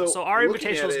yeah, So, so our looking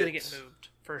Invitational is at going to it- get moved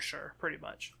for sure, pretty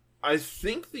much. I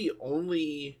think the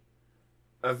only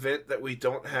event that we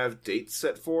don't have dates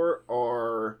set for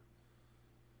are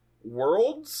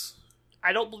Worlds,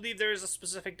 I don't believe there is a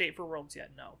specific date for Worlds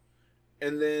yet. No.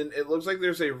 and then it looks like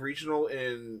there's a regional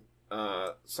in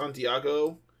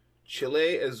Santiago,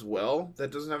 Chile as well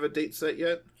that doesn't have a date set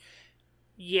yet.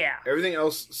 Yeah. Everything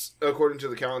else, according to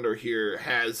the calendar here,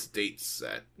 has dates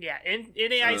set. Yeah,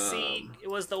 NAIC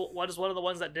was one of the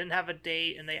ones that didn't have a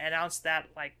date, and they announced that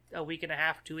like a week and a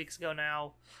half, 2 weeks ago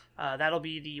now. That'll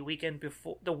be the weekend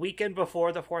before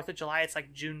the 4th of July. It's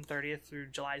like June 30th through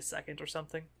July 2nd or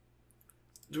something.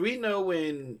 Do we know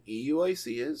when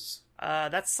EUIC is?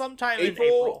 That's sometime in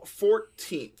April April.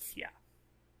 14th. Yeah.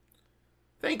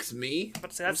 Thanks, me.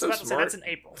 But I'm so that's smart. in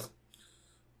April.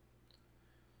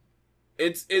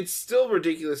 It's still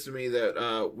ridiculous to me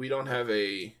that we don't have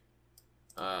a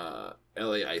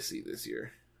LAIC this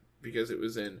year because it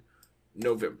was in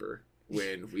November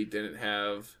when we didn't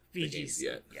have the games VGC.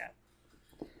 yet. Yeah.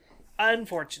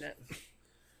 Unfortunate.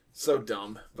 So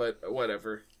dumb, but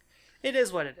whatever. It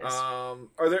is what it is. Are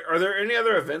there any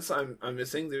other events I'm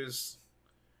missing? There's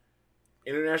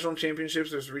international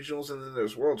championships, there's regionals, and then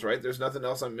there's worlds, right? There's nothing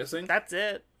else I'm missing. That's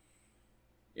it.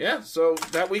 Yeah, so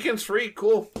that weekend's free.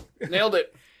 Cool. Nailed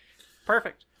it.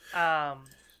 Perfect.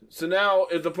 So now,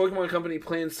 if the Pokemon Company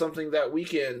plans something that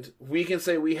weekend, we can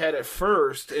say we had it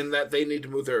first and that they need to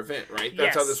move their event, right?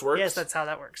 That's how this works? Yes, that's how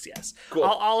that works, yes. Cool.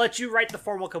 I'll let you write the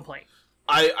formal complaint.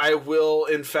 I will,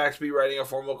 in fact, be writing a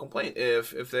formal complaint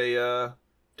if they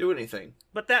do anything.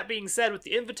 But that being said, with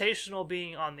the Invitational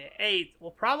being on the 8th,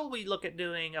 we'll probably look at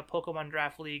doing a Pokemon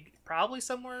Draft League probably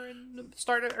somewhere in the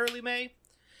start of early May.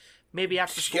 Maybe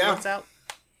after school Yeah. lets out.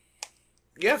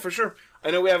 Yeah, for sure.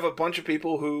 I know we have a bunch of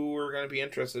people who are going to be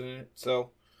interested in it,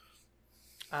 so...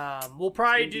 We'll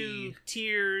probably do Indeed.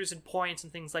 tiers and points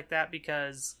and things like that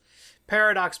because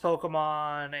Paradox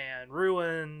Pokemon and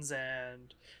Ruins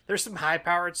and there's some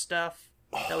high-powered stuff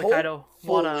that we kind of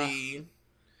want to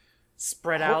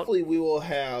spread out. Hopefully we will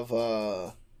have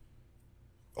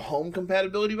home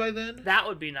compatibility by then. That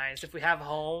would be nice if we have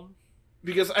home.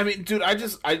 Because, I mean, dude, I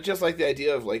just like the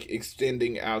idea of, like,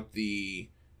 extending out the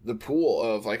pool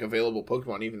of, like, available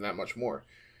Pokemon even that much more.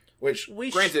 Which,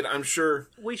 granted, I'm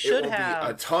sure We it should won't be a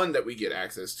have ton that we get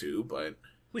access to, but...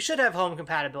 home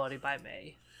compatibility by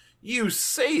May. You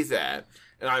say that,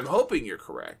 and I'm hoping you're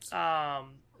correct.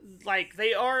 Like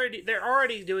they're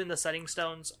already doing the setting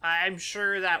stones. I'm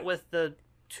sure that with the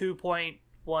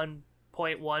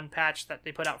 2.1.1 patch that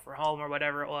they put out for home or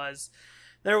whatever it was,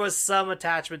 there was some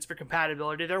attachments for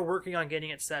compatibility. They're working on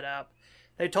getting it set up.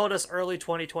 They told us early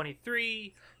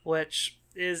 2023, which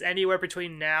is anywhere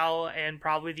between now and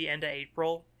probably the end of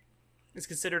April. It's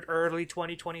considered early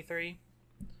 2023.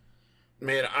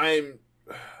 Man, I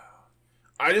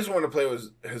just want to play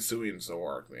with Hisuian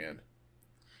Zoroark, man.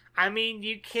 I mean,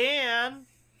 you can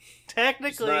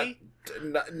technically.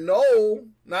 No,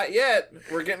 not yet.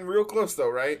 We're getting real close, though,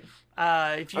 right?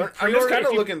 If you I'm just kind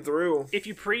of looking through. If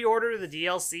you pre-order the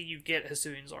DLC, you get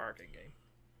Hisuian Zoroark in game.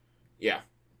 Yeah,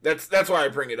 that's why I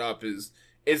bring it up. Is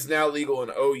it's now legal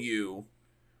in OU,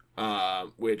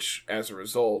 which as a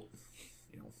result,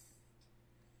 you know,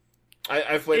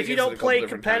 I've played. If you against it don't a couple play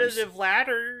different competitive times.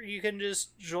 ladder, you can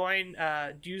just join,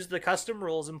 use the custom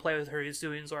rules and play with her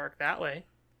Hisuian Zoroark that way.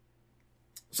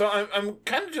 So I'm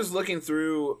kind of just looking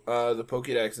through the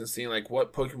Pokédex and seeing like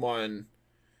what Pokemon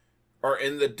are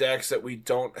in the decks that we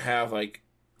don't have like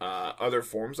other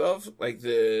forms of, like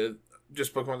the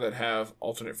just Pokemon that have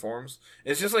alternate forms.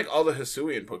 It's just like all the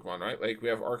Hisuian Pokemon, right? Like we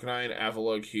have Arcanine,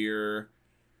 Avalugg here,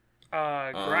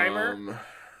 Grimer,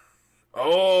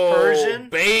 oh, Persian?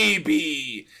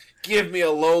 baby, give me a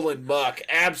Alolan Muck,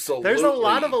 absolutely. There's a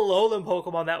lot of Alolan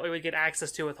Pokemon that way we get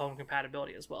access to with home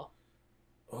compatibility as well.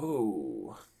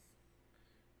 Oh,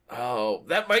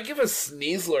 that might give us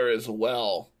Sneasler as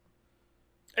well.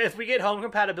 If we get home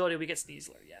compatibility, we get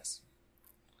Sneasler, yes.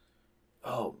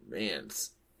 Oh man,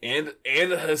 and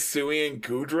Hisuian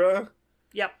Gudra.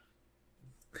 Yep.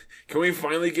 Can we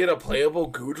finally get a playable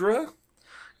Gudra?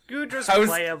 Gudra's I was-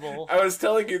 playable. I was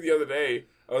telling you the other day.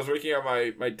 I was working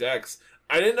on my decks.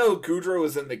 I didn't know Gudra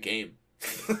was in the game.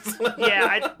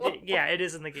 Yeah, it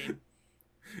is in the game.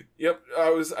 Yep, I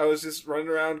was just running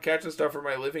around catching stuff for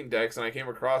my living decks, and I came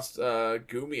across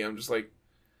Goomy. I'm just like,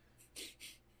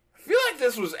 I feel like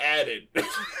this was added.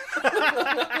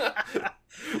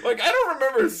 Like, I don't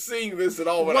remember seeing this at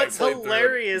all when What's I played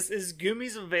hilarious is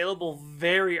Gummy's available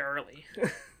very early.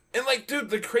 And like, dude,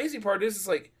 the crazy part is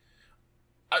like,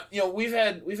 we've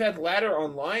had ladder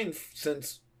online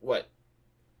since what,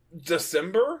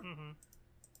 December. Mm-hmm.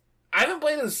 I haven't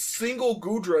played a single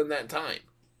Gudra in that time.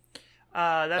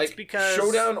 That's because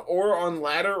showdown or on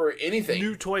ladder or anything.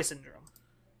 new toy syndrome.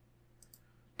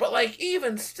 But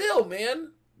even still,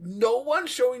 man, no one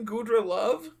showing Gudra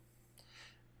love.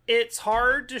 It's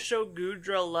hard to show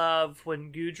Gudra love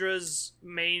when Gudra's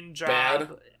main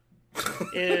job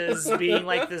is being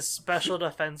this special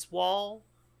defense wall,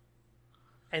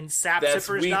 and Sap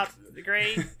Zipper's not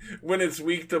great. When it's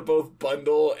weak to both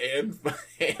Bundle and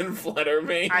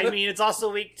Fluttermane. I mean, it's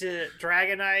also weak to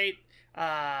Dragonite,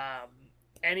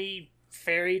 any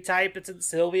fairy type that's in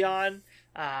Sylveon.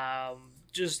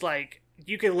 Just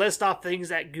you can list off things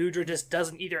that Gudra just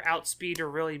doesn't either outspeed or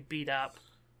really beat up.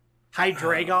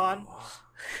 Hydreigon.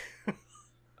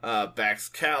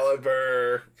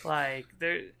 Baxcalibur.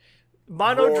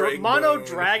 Mono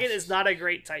Dragon is not a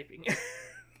great typing.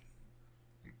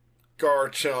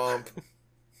 Garchomp.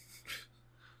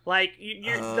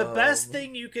 The best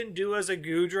thing you can do as a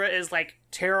Gudra is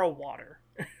Terra Water.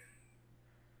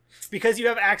 Because you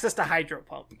have access to Hydro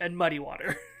Pump and Muddy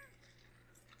Water.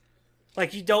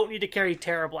 You don't need to carry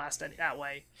Terra Blast that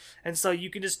way. And so you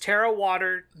can just Terra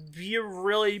Water, be a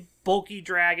really bulky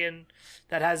dragon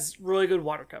that has really good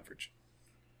water coverage.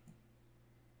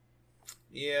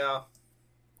 Yeah.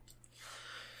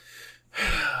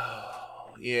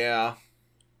 Yeah.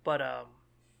 But,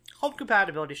 home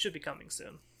compatibility should be coming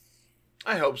soon.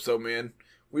 I hope so, man.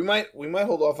 We might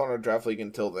hold off on our draft league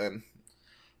until then.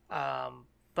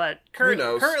 But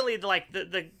currently,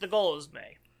 the goal is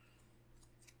May.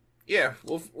 Yeah,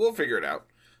 we'll figure it out.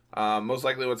 Most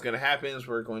likely what's going to happen is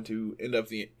we're going to end up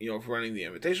running the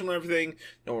Invitational and everything,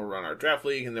 then we'll run our draft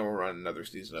league, and then we'll run another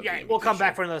season of the Invitational. We'll come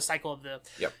back for another cycle of the...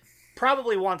 Yep.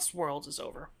 Probably once Worlds is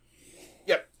over.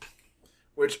 Yep.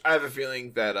 Which I have a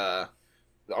feeling that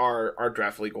our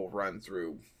draft league will run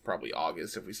through probably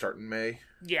August if we start in May.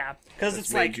 Yeah, because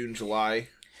it's May, June, July.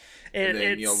 And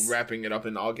then, wrapping it up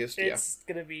in August. It's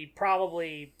going to be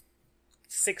probably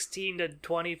 16 to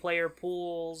 20 player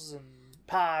pools and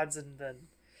pods, and then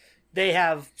they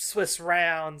have Swiss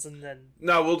rounds, and then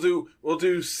no, we'll do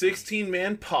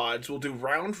 16-man pods. We'll do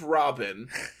round robin.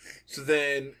 So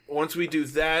then once we do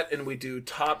that and we do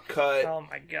top cut, oh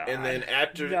my god, and then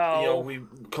after we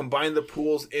combine the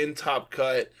pools in top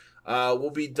cut, we'll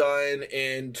be done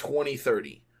in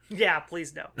 2030. Yeah,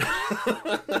 please no.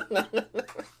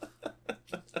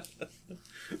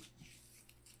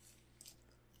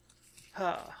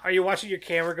 Are you watching your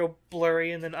camera go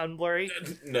blurry and then unblurry?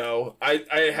 No,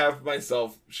 I have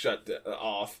myself shut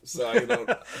off, so I don't.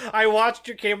 I watched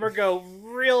your camera go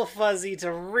real fuzzy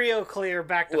to real clear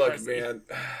back to fuzzy. Look, man,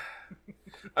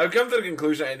 I've come to the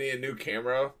conclusion I need a new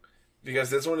camera because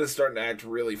this one is starting to act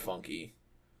really funky.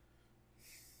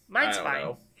 Mine's fine.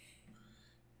 Know.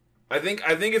 I think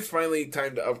it's finally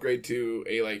time to upgrade to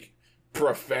a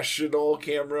professional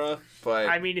camera. But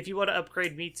I mean, if you want to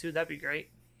upgrade me too, that'd be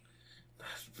great.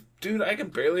 Dude, I can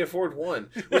barely afford one.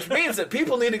 Which means that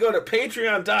people need to go to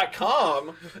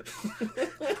patreon.com.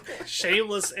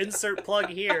 Shameless insert plug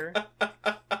here.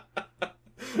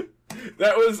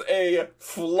 That was a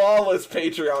flawless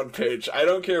Patreon pitch. I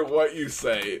don't care what you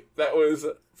say. That was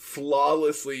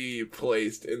flawlessly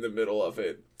placed in the middle of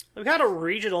it. We've had a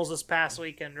regionals this past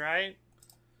weekend, right?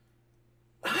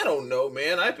 I don't know,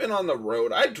 man. I've been on the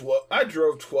road. I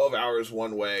drove 12 hours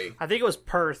one way. I think it was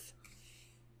Perth.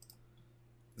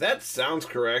 That sounds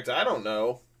correct. I don't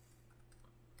know.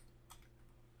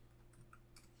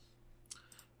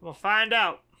 We'll find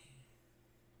out.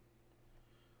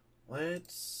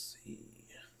 Let's see.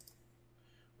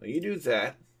 Well, you do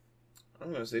that. I'm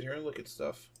going to sit here and look at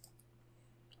stuff.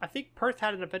 I think Perth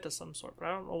had an event of some sort, but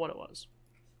I don't know what it was.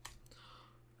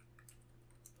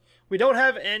 We don't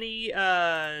have any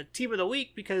team of the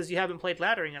week because you haven't played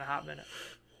laddering in a hot minute.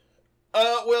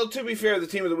 Well, to be fair, the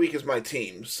team of the week is my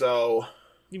team, so...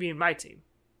 You mean my team?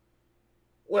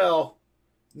 Well,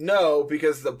 no,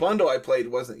 because the bundle I played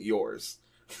wasn't yours.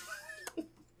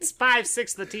 It's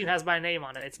 5/6 of the team has my name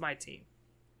on it. It's my team.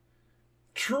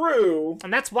 True.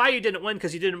 And that's why you didn't win,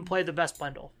 because you didn't play the best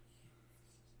bundle.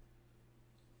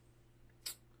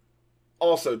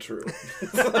 Also true.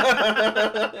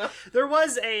 There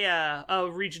was a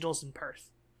regionals in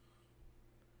Perth.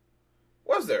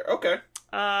 Was there? Okay.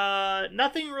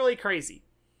 Nothing really crazy.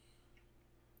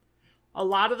 A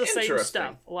lot of the same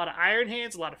stuff. A lot of Iron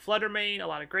Hands, a lot of Fluttermane, a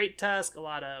lot of Great Tusk, a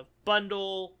lot of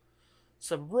Bundle,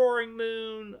 some Roaring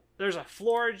Moon. There's a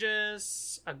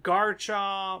Florges, a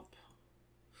Garchomp,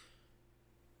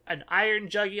 an Iron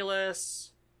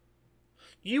Jugulus.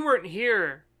 You weren't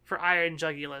here for Iron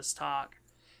Jugulus talk,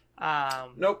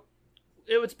 Nope.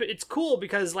 It's cool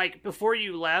because, like, before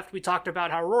you left, we talked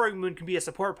about how Roaring Moon can be a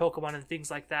support Pokemon and things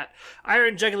like that.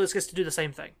 Iron Jegulus gets to do the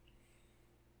same thing.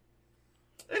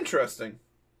 Interesting.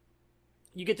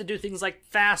 You get to do things like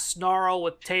fast Snarl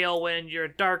with Tailwind. You're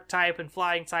a dark type and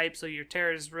flying type, so your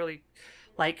Terra is really,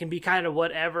 like, can be kind of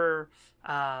whatever.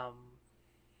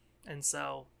 And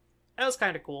so, that was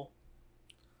kind of cool.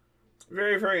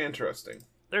 Very, very interesting.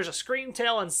 There's a Scream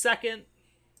Tail in second.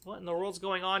 What in the world's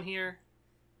going on here?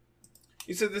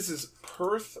 You said this is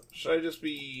Perth? Should I just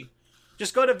be...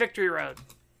 Just go to Victory Road.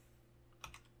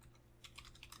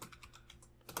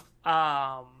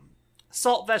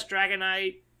 Salt Vest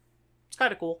Dragonite. It's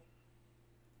kind of cool.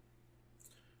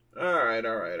 Alright.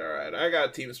 I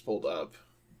got teams pulled up.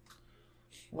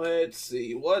 Let's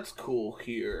see. What's cool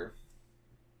here?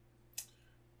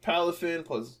 Palafin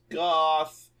plus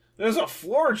Goth. There's a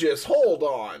Florges. Hold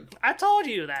on. I told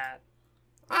you that.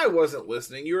 I wasn't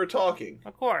listening. You were talking.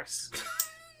 Of course.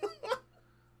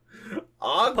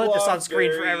 I'll put this on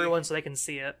screen for everyone so they can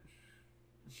see it.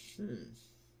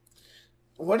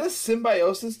 What does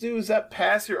Symbiosis do? Does that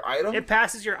pass your item? It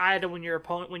passes your item when your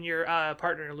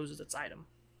partner loses its item.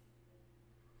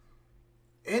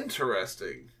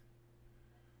 Interesting.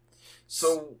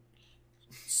 So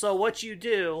what you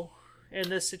do in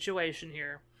this situation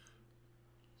here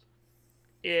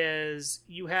is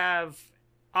you have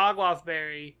Ogloff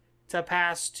Berry to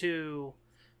pass to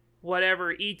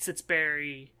whatever eats its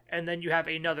berry, and then you have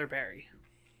another berry.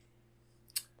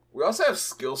 We also have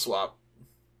Skill Swap.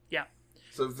 Yeah.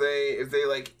 So if they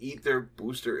like eat their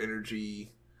booster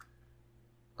energy,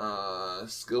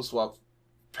 Skill Swap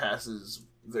passes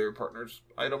their partner's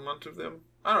item onto them.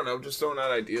 I don't know, just throwing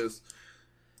out ideas.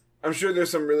 I'm sure there's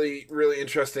some really, really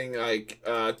interesting like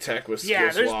tech with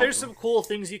Skill Swap. Yeah, there's some cool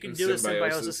things you can do with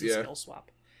Symbiosis and Skill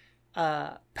Swap.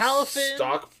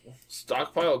 Palafin.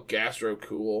 Stockpile Gastro,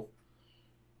 cool.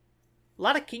 A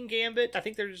lot of King Gambit. I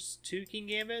think there's 2 King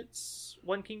Gambits.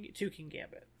 2 King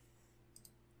Gambit.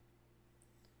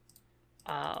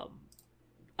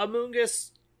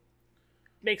 Amoonguss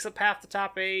makes up half the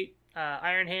top 8.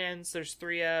 Iron Hands, there's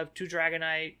 3 of. 2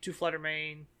 Dragonite, 2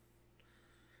 Fluttermane.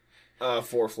 4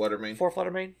 Fluttermane. 4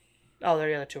 Fluttermane? Oh, they're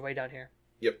the other 2 way down here.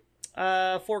 Yep.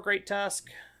 4 Great Tusk.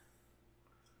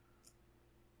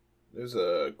 There's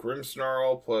a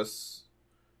Grimmsnarl plus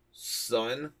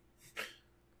Sun.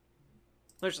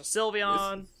 There's a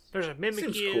Sylveon. There's a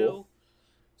Mimikyu. Seems cool.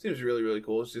 Seems really, really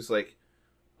cool. It's just like,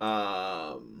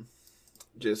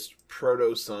 just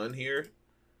Proto Sun here.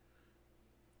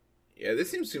 Yeah,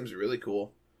 this seems really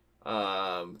cool.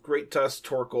 Great Tusk,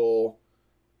 Torkoal,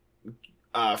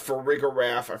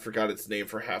 Farigiraf, I forgot its name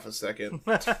for half a second.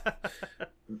 Root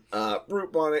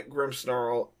Bonnet,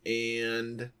 Grimmsnarl,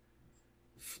 and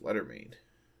Fluttermane.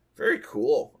 Very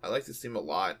cool. I like this team a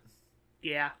lot.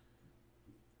 Yeah.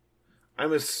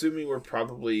 I'm assuming we're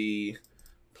probably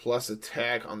plus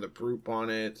attack on the Brute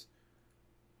Bonnet.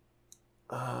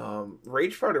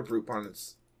 Rage Powder Brute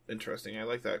Bonnet's interesting. I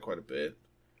like that quite a bit.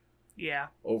 Yeah.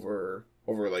 Over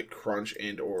like Crunch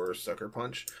and or Sucker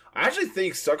Punch. I actually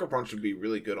think Sucker Punch would be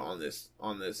really good on this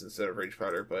instead of Rage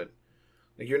Powder, but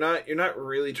like you're not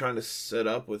really trying to set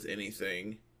up with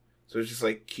anything. So it's just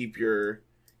like keep your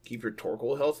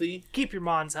Torkoal healthy. Keep your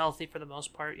Mons healthy for the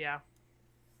most part, yeah.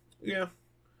 Yeah.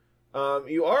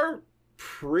 You are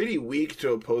pretty weak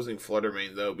to opposing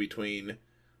Fluttermane though, between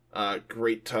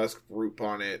Great Tusk, Brute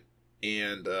Bonnet,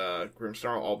 and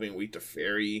Grimmsnarl all being weak to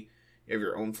Fairy. You have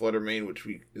your own Fluttermane, which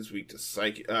is weak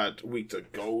to weak to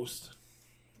Ghost.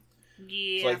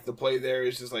 Yeah. So, like, the play there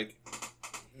is just, like,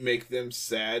 make them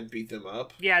sad, beat them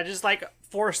up. Yeah, just, like,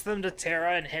 force them to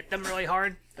Terra and hit them really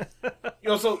hard.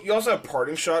 You also have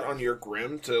Parting Shot on your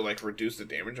Grim to, like, reduce the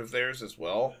damage of theirs as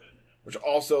well. Which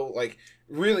also, like,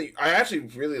 really, I actually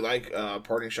really like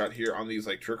Parting Shot here on these,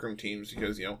 like, Trick Room teams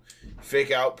because, you know,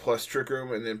 Fake Out plus Trick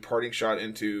Room and then Parting Shot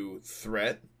into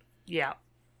Threat. Yeah.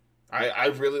 I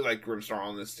really like Grimmsnarl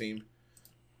on this team.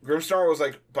 Grimmsnarl was,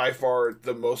 like, by far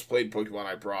the most played Pokemon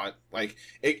I brought. Like,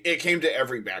 it came to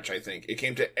every match, I think. It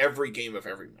came to every game of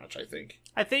every match, I think.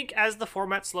 I think as the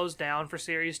format slows down for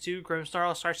Series 2,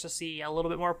 Grimmsnarl starts to see a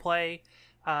little bit more play.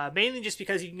 Mainly just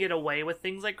because you can get away with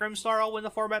things like Grimmsnarl when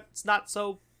the format's not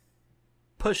so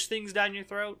push things down your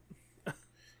throat.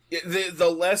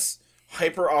 The less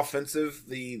hyper offensive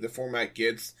the format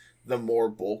gets, the more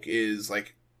bulk is,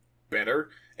 like,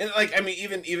 better. And, like, I mean,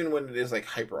 even when it is, like,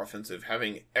 hyper offensive,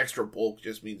 having extra bulk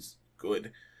just means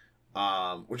good.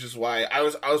 Which is why I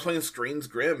was playing Screens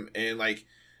Grim, and, like,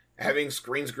 having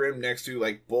Screens Grim next to,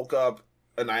 like, Bulk Up,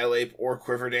 Annihilate, or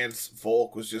Quiver Dance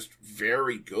Volk was just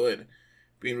very good.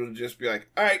 Being able to just be like,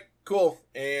 alright, Cool.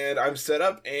 And I'm set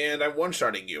up, and I'm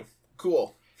one-shotting you.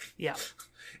 Cool. Yeah.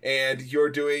 And you're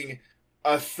doing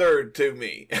a third to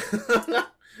me.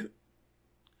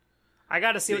 I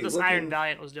got to see what this Iron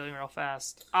Valiant was doing real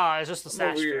fast. It's just the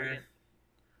Sash variant.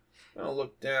 I'll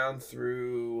look down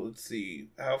through. Let's see.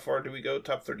 How far do we go?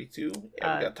 Top 32?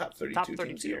 Yeah, we got top 32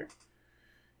 teams here.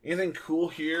 Anything cool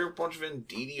here? A bunch of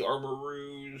Indeedee Armor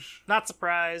Rouge. Not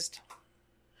surprised.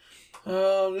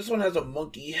 This one has a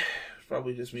monkey.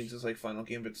 Probably just means it's like Final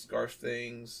Gambit Scarf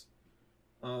things.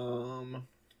 How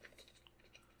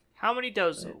many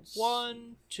Dozo?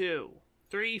 1, 2,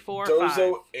 3, 4, Dozo 5.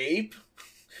 Dozo Ape?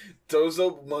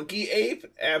 Dozo Monkey Ape?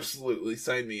 Absolutely.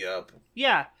 Sign me up.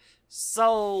 Yeah.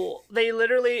 So they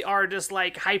literally are just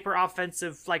like hyper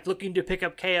offensive, like looking to pick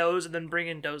up KOs and then bring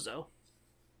in Dozo.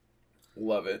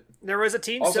 Love it. There was a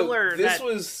team also, similar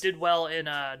did well in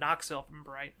Knoxville, if I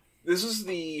remember right. This was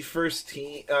the first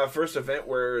event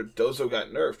where Dozo got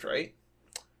nerfed, right?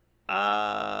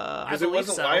 Because it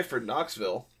wasn't live for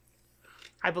Knoxville.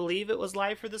 I believe it was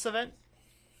live for this event.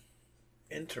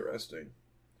 Interesting.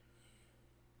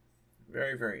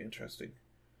 Very, very interesting.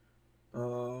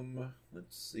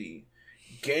 Let's see.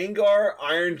 Gengar,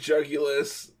 Iron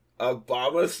Jugulis,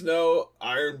 Abomasnow,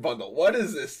 Iron Bundle. What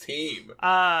is this team?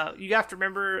 You have to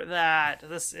remember that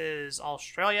this is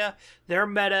Australia. Their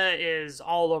meta is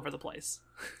all over the place.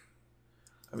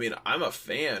 I mean, I'm a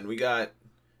fan. We got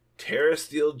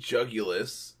Terrasteel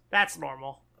Jugulis. That's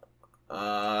normal.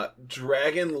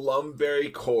 Dragon Lumberry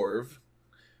Corv.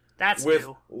 That's with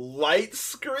new. Light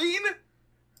Screen?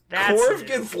 That's Corv new.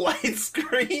 gets Light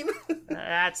Screen?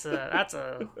 That's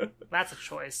a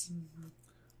choice.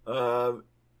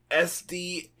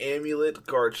 SD Amulet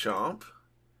Garchomp.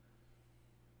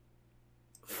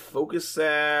 Focus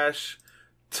Sash.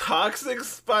 Toxic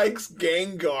Spikes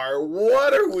Gengar.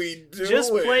 What are we doing?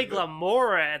 Just play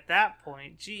Glamora at that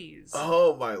point. Jeez.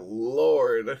 Oh my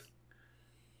lord.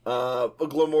 But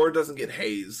Glamora doesn't get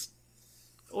Haze.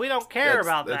 We don't care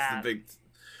about that. That's the big...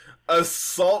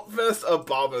 Assault Vest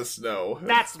Abomasnow.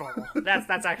 That's normal.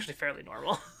 That's actually fairly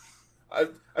normal. I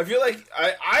feel like...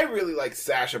 I really like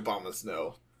Sash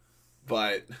Abomasnow.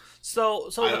 But so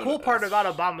the cool part about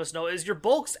Abomasnow is your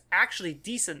bulk's actually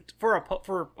decent for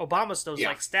Abomasnow's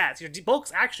like stats. Your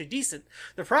bulk's actually decent.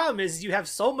 The problem is you have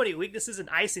so many weaknesses in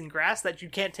ice and grass that you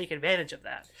can't take advantage of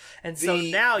that. And so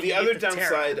now you get the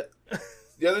downside.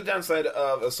 The other downside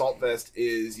of Assault Vest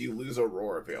is you lose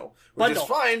Aurora Veil, which is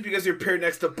fine because you're paired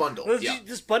next to Bundle.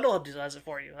 This Bundle does it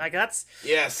for you. Like that's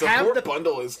support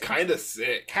Bundle is kind of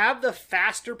sick. Have the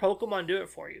faster Pokemon do it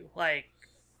for you. Like.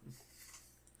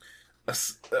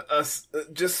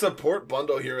 Just support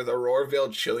Bundle here with Aurora Veil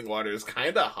Chilling Water is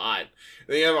kind of hot.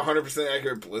 Then you have 100%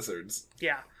 accurate Blizzards.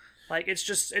 Yeah, like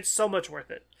it's so much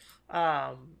worth it.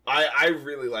 I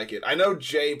really like it. I know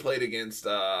Jay played against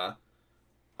Abomasnow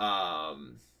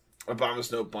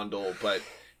Bundle, but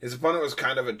his opponent was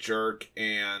kind of a jerk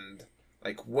and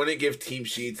like wouldn't give team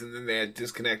sheets, and then they had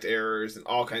disconnect errors and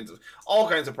all kinds of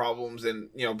problems. And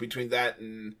between that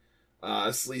and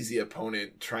a sleazy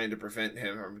opponent trying to prevent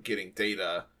him from getting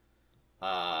data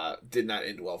did not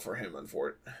end well for him,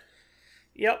 unfortunately.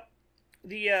 Yep.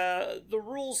 The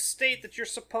rules state that you're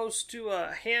supposed to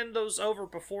hand those over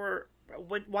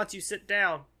once you sit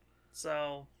down.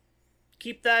 So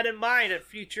keep that in mind at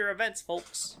future events,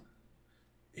 folks.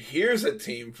 Here's a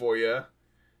team for you.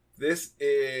 This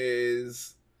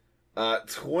is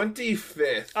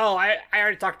 25th. Oh, I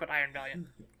already talked about Iron Valiant.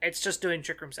 It's just doing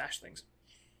Trick Room Sash things.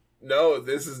 No,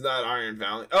 this is not Iron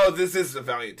Valiant. Oh, this is the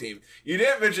Valiant team. You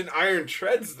didn't mention Iron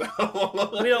Treads,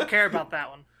 though. We don't care about that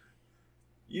one.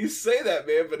 You say that,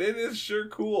 man, but it is sure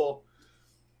cool.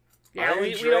 Yeah,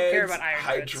 we don't care about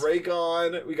Iron Treads.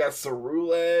 Hydreigon. We got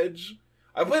Ceruledge.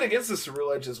 I played against the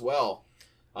Ceruledge as well.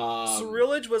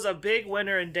 Ceruledge was a big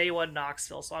winner in Day 1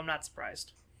 Knoxville, so I'm not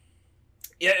surprised.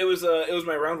 Yeah, it was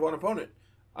my round 1 opponent.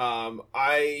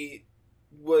 I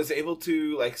was able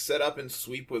to set up and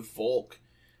sweep with Volk.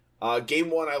 Game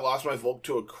 1, I lost my Volk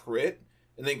to a crit,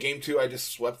 and then Game 2, I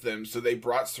just swept them, so they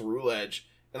brought Ceruledge,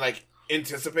 and,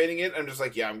 anticipating it, I'm just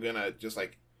I'm gonna just,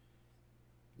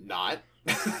 not.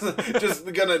 Just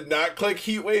gonna not click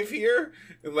Heat Wave here,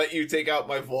 and let you take out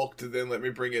my Volk to then let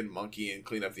me bring in Monkey and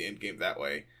clean up the end game that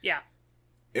way. Yeah.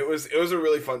 It was a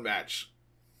really fun match.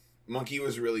 Monkey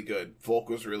was really good. Volk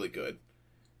was really good.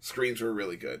 Screens were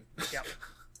really good. Yep.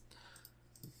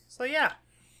 So, yeah.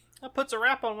 That puts a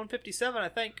wrap on 157, I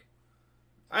think.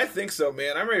 I think so,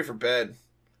 man. I'm ready for bed.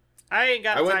 I ain't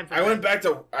got time for that.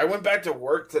 I went back to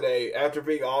work today after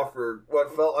being off for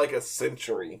what felt like a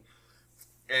century,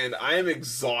 and I am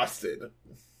exhausted.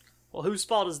 Well, whose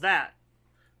fault is that?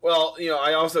 Well,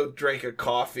 I also drank a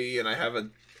coffee, and I have a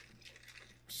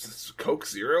Coke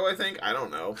Zero, I think. I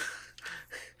don't know.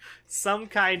 Some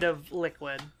kind of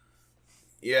liquid.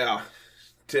 Yeah.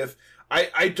 Tiff.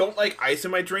 I don't like ice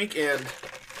in my drink, and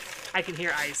I can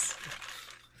hear ice.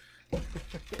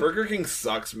 Burger King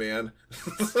sucks, man.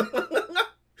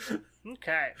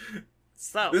 Okay.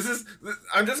 So.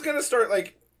 I'm just gonna start,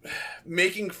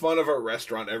 making fun of our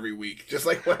restaurant every week. Just,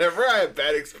 whatever I have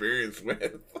bad experience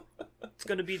with. It's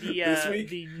gonna be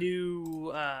the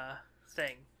new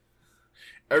thing.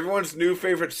 Everyone's new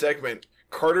favorite segment.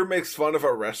 Carter makes fun of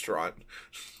our restaurant.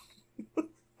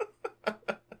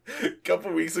 A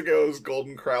couple weeks ago it was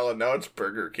Golden Corral, and now it's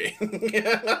Burger King.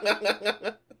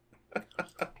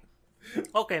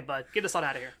 Okay, bud, get us on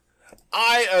out of here.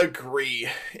 I agree.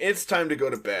 It's time to go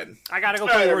to bed. I gotta go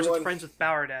play Words with Friends with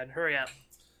Power Dad. Hurry up.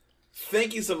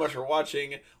 Thank you so much for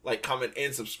watching. Like, comment,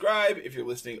 and subscribe if you're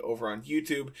listening over on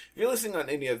YouTube. If you're listening on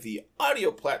any of the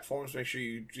audio platforms, make sure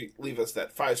you leave us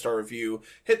that 5-star review.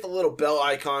 Hit the little bell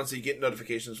icon so you get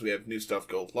notifications when we have new stuff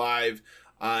go live.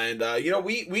 And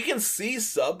we can see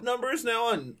sub numbers now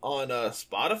on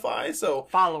Spotify. So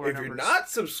follower if numbers. You're not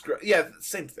subscribed, yeah,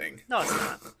 same thing. No, it's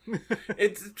not.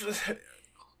 It's just.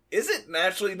 Is it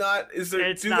naturally not? Is there?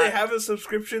 It's do not. They have a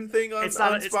subscription thing on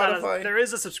Spotify? There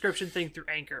is a subscription thing through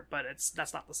Anchor, but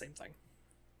that's not the same thing.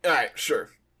 All right,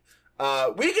 sure.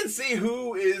 We can see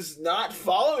who is not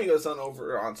following us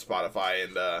over on Spotify,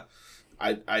 and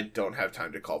I don't have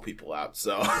time to call people out,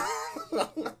 so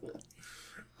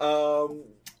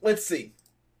let's see.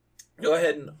 Go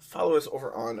ahead and follow us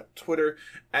over on Twitter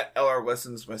at LR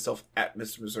Lessons, myself at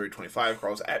Mr. Missouri 25,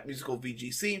 Carl's at Musical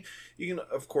VGC. You can,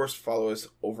 of course, follow us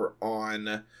over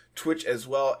on Twitch as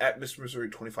well at Mr. Missouri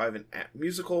 25 and at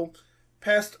Musical.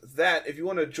 Past that, if you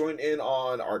want to join in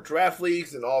on our draft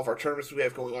leagues and all of our tournaments we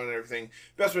have going on and everything,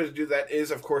 best way to do that is,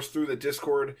 of course, through the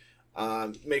Discord.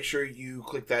 Make sure you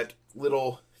click that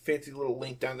fancy little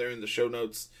link down there in the show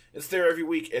notes. It's there every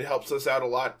week. It helps us out a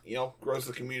lot, grows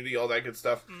the community, all that good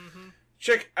stuff. Mm-hmm.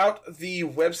 Check out the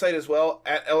website as well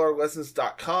at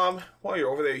lrlessons.com. While you're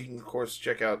over there, you can, of course,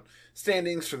 check out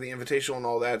standings for the Invitational and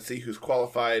all that, see who's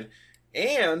qualified.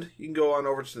 And you can go on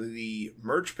over to the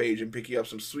merch page and pick you up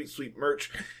some sweet, sweet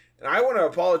merch. And I want to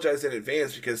apologize in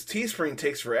advance because Teespring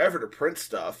takes forever to print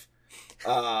stuff.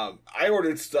 I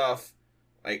ordered stuff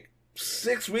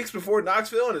 6 weeks before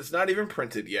Knoxville, and it's not even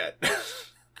printed yet.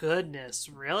 Goodness,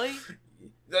 really?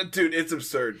 Dude, it's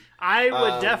absurd. I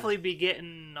would definitely be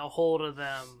getting a hold of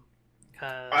them.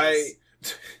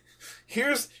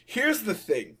 Here's the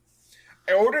thing.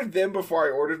 I ordered them before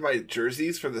I ordered my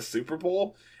jerseys for the Super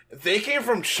Bowl. They came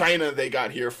from China. They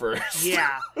got here first.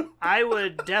 Yeah, I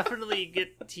would definitely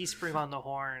get Teespring on the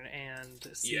horn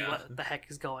and see what the heck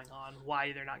is going on.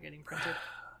 Why they're not getting printed.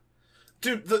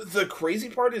 Dude, the crazy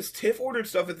part is Tiff ordered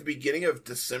stuff at the beginning of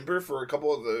December for a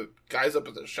couple of the guys up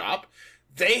at the shop.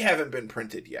 They haven't been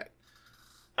printed yet.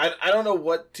 I don't know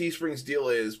what Teespring's deal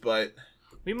is, but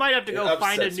we might have to go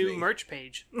find a new merch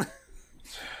page.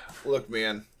 Look,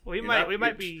 man, we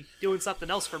might be doing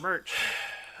something else for merch.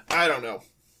 I don't know,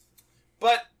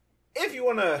 but if you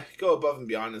want to go above and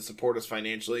beyond and support us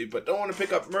financially, but don't want to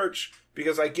pick up merch,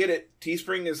 because I get it,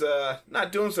 Teespring is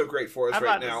not doing so great for us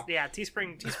right now. Yeah,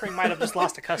 Teespring might have just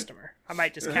lost a customer. I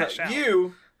might just cash out.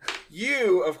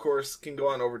 You of course can go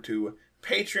on over to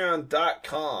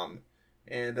patreon.com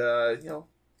and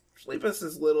sleep us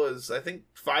as little as, I think,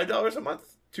 $5 a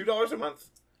month, $2 a month.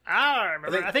 I don't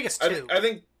remember. I think it's $2.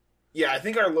 I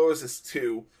think our lowest is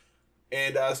 $2,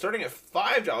 and starting at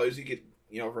 $5 you get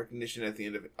recognition at the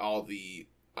end of all the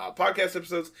podcast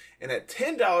episodes, and at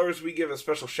 $10 we give a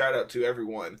special shout out to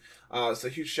everyone. So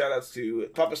huge shout outs to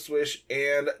Papa Swish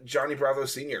and Johnny Bravo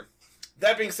Sr.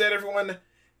 That being said, everyone,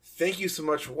 thank you so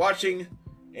much for watching,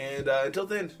 and until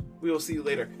then, we will see you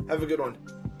later. Have a good one.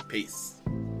 Peace.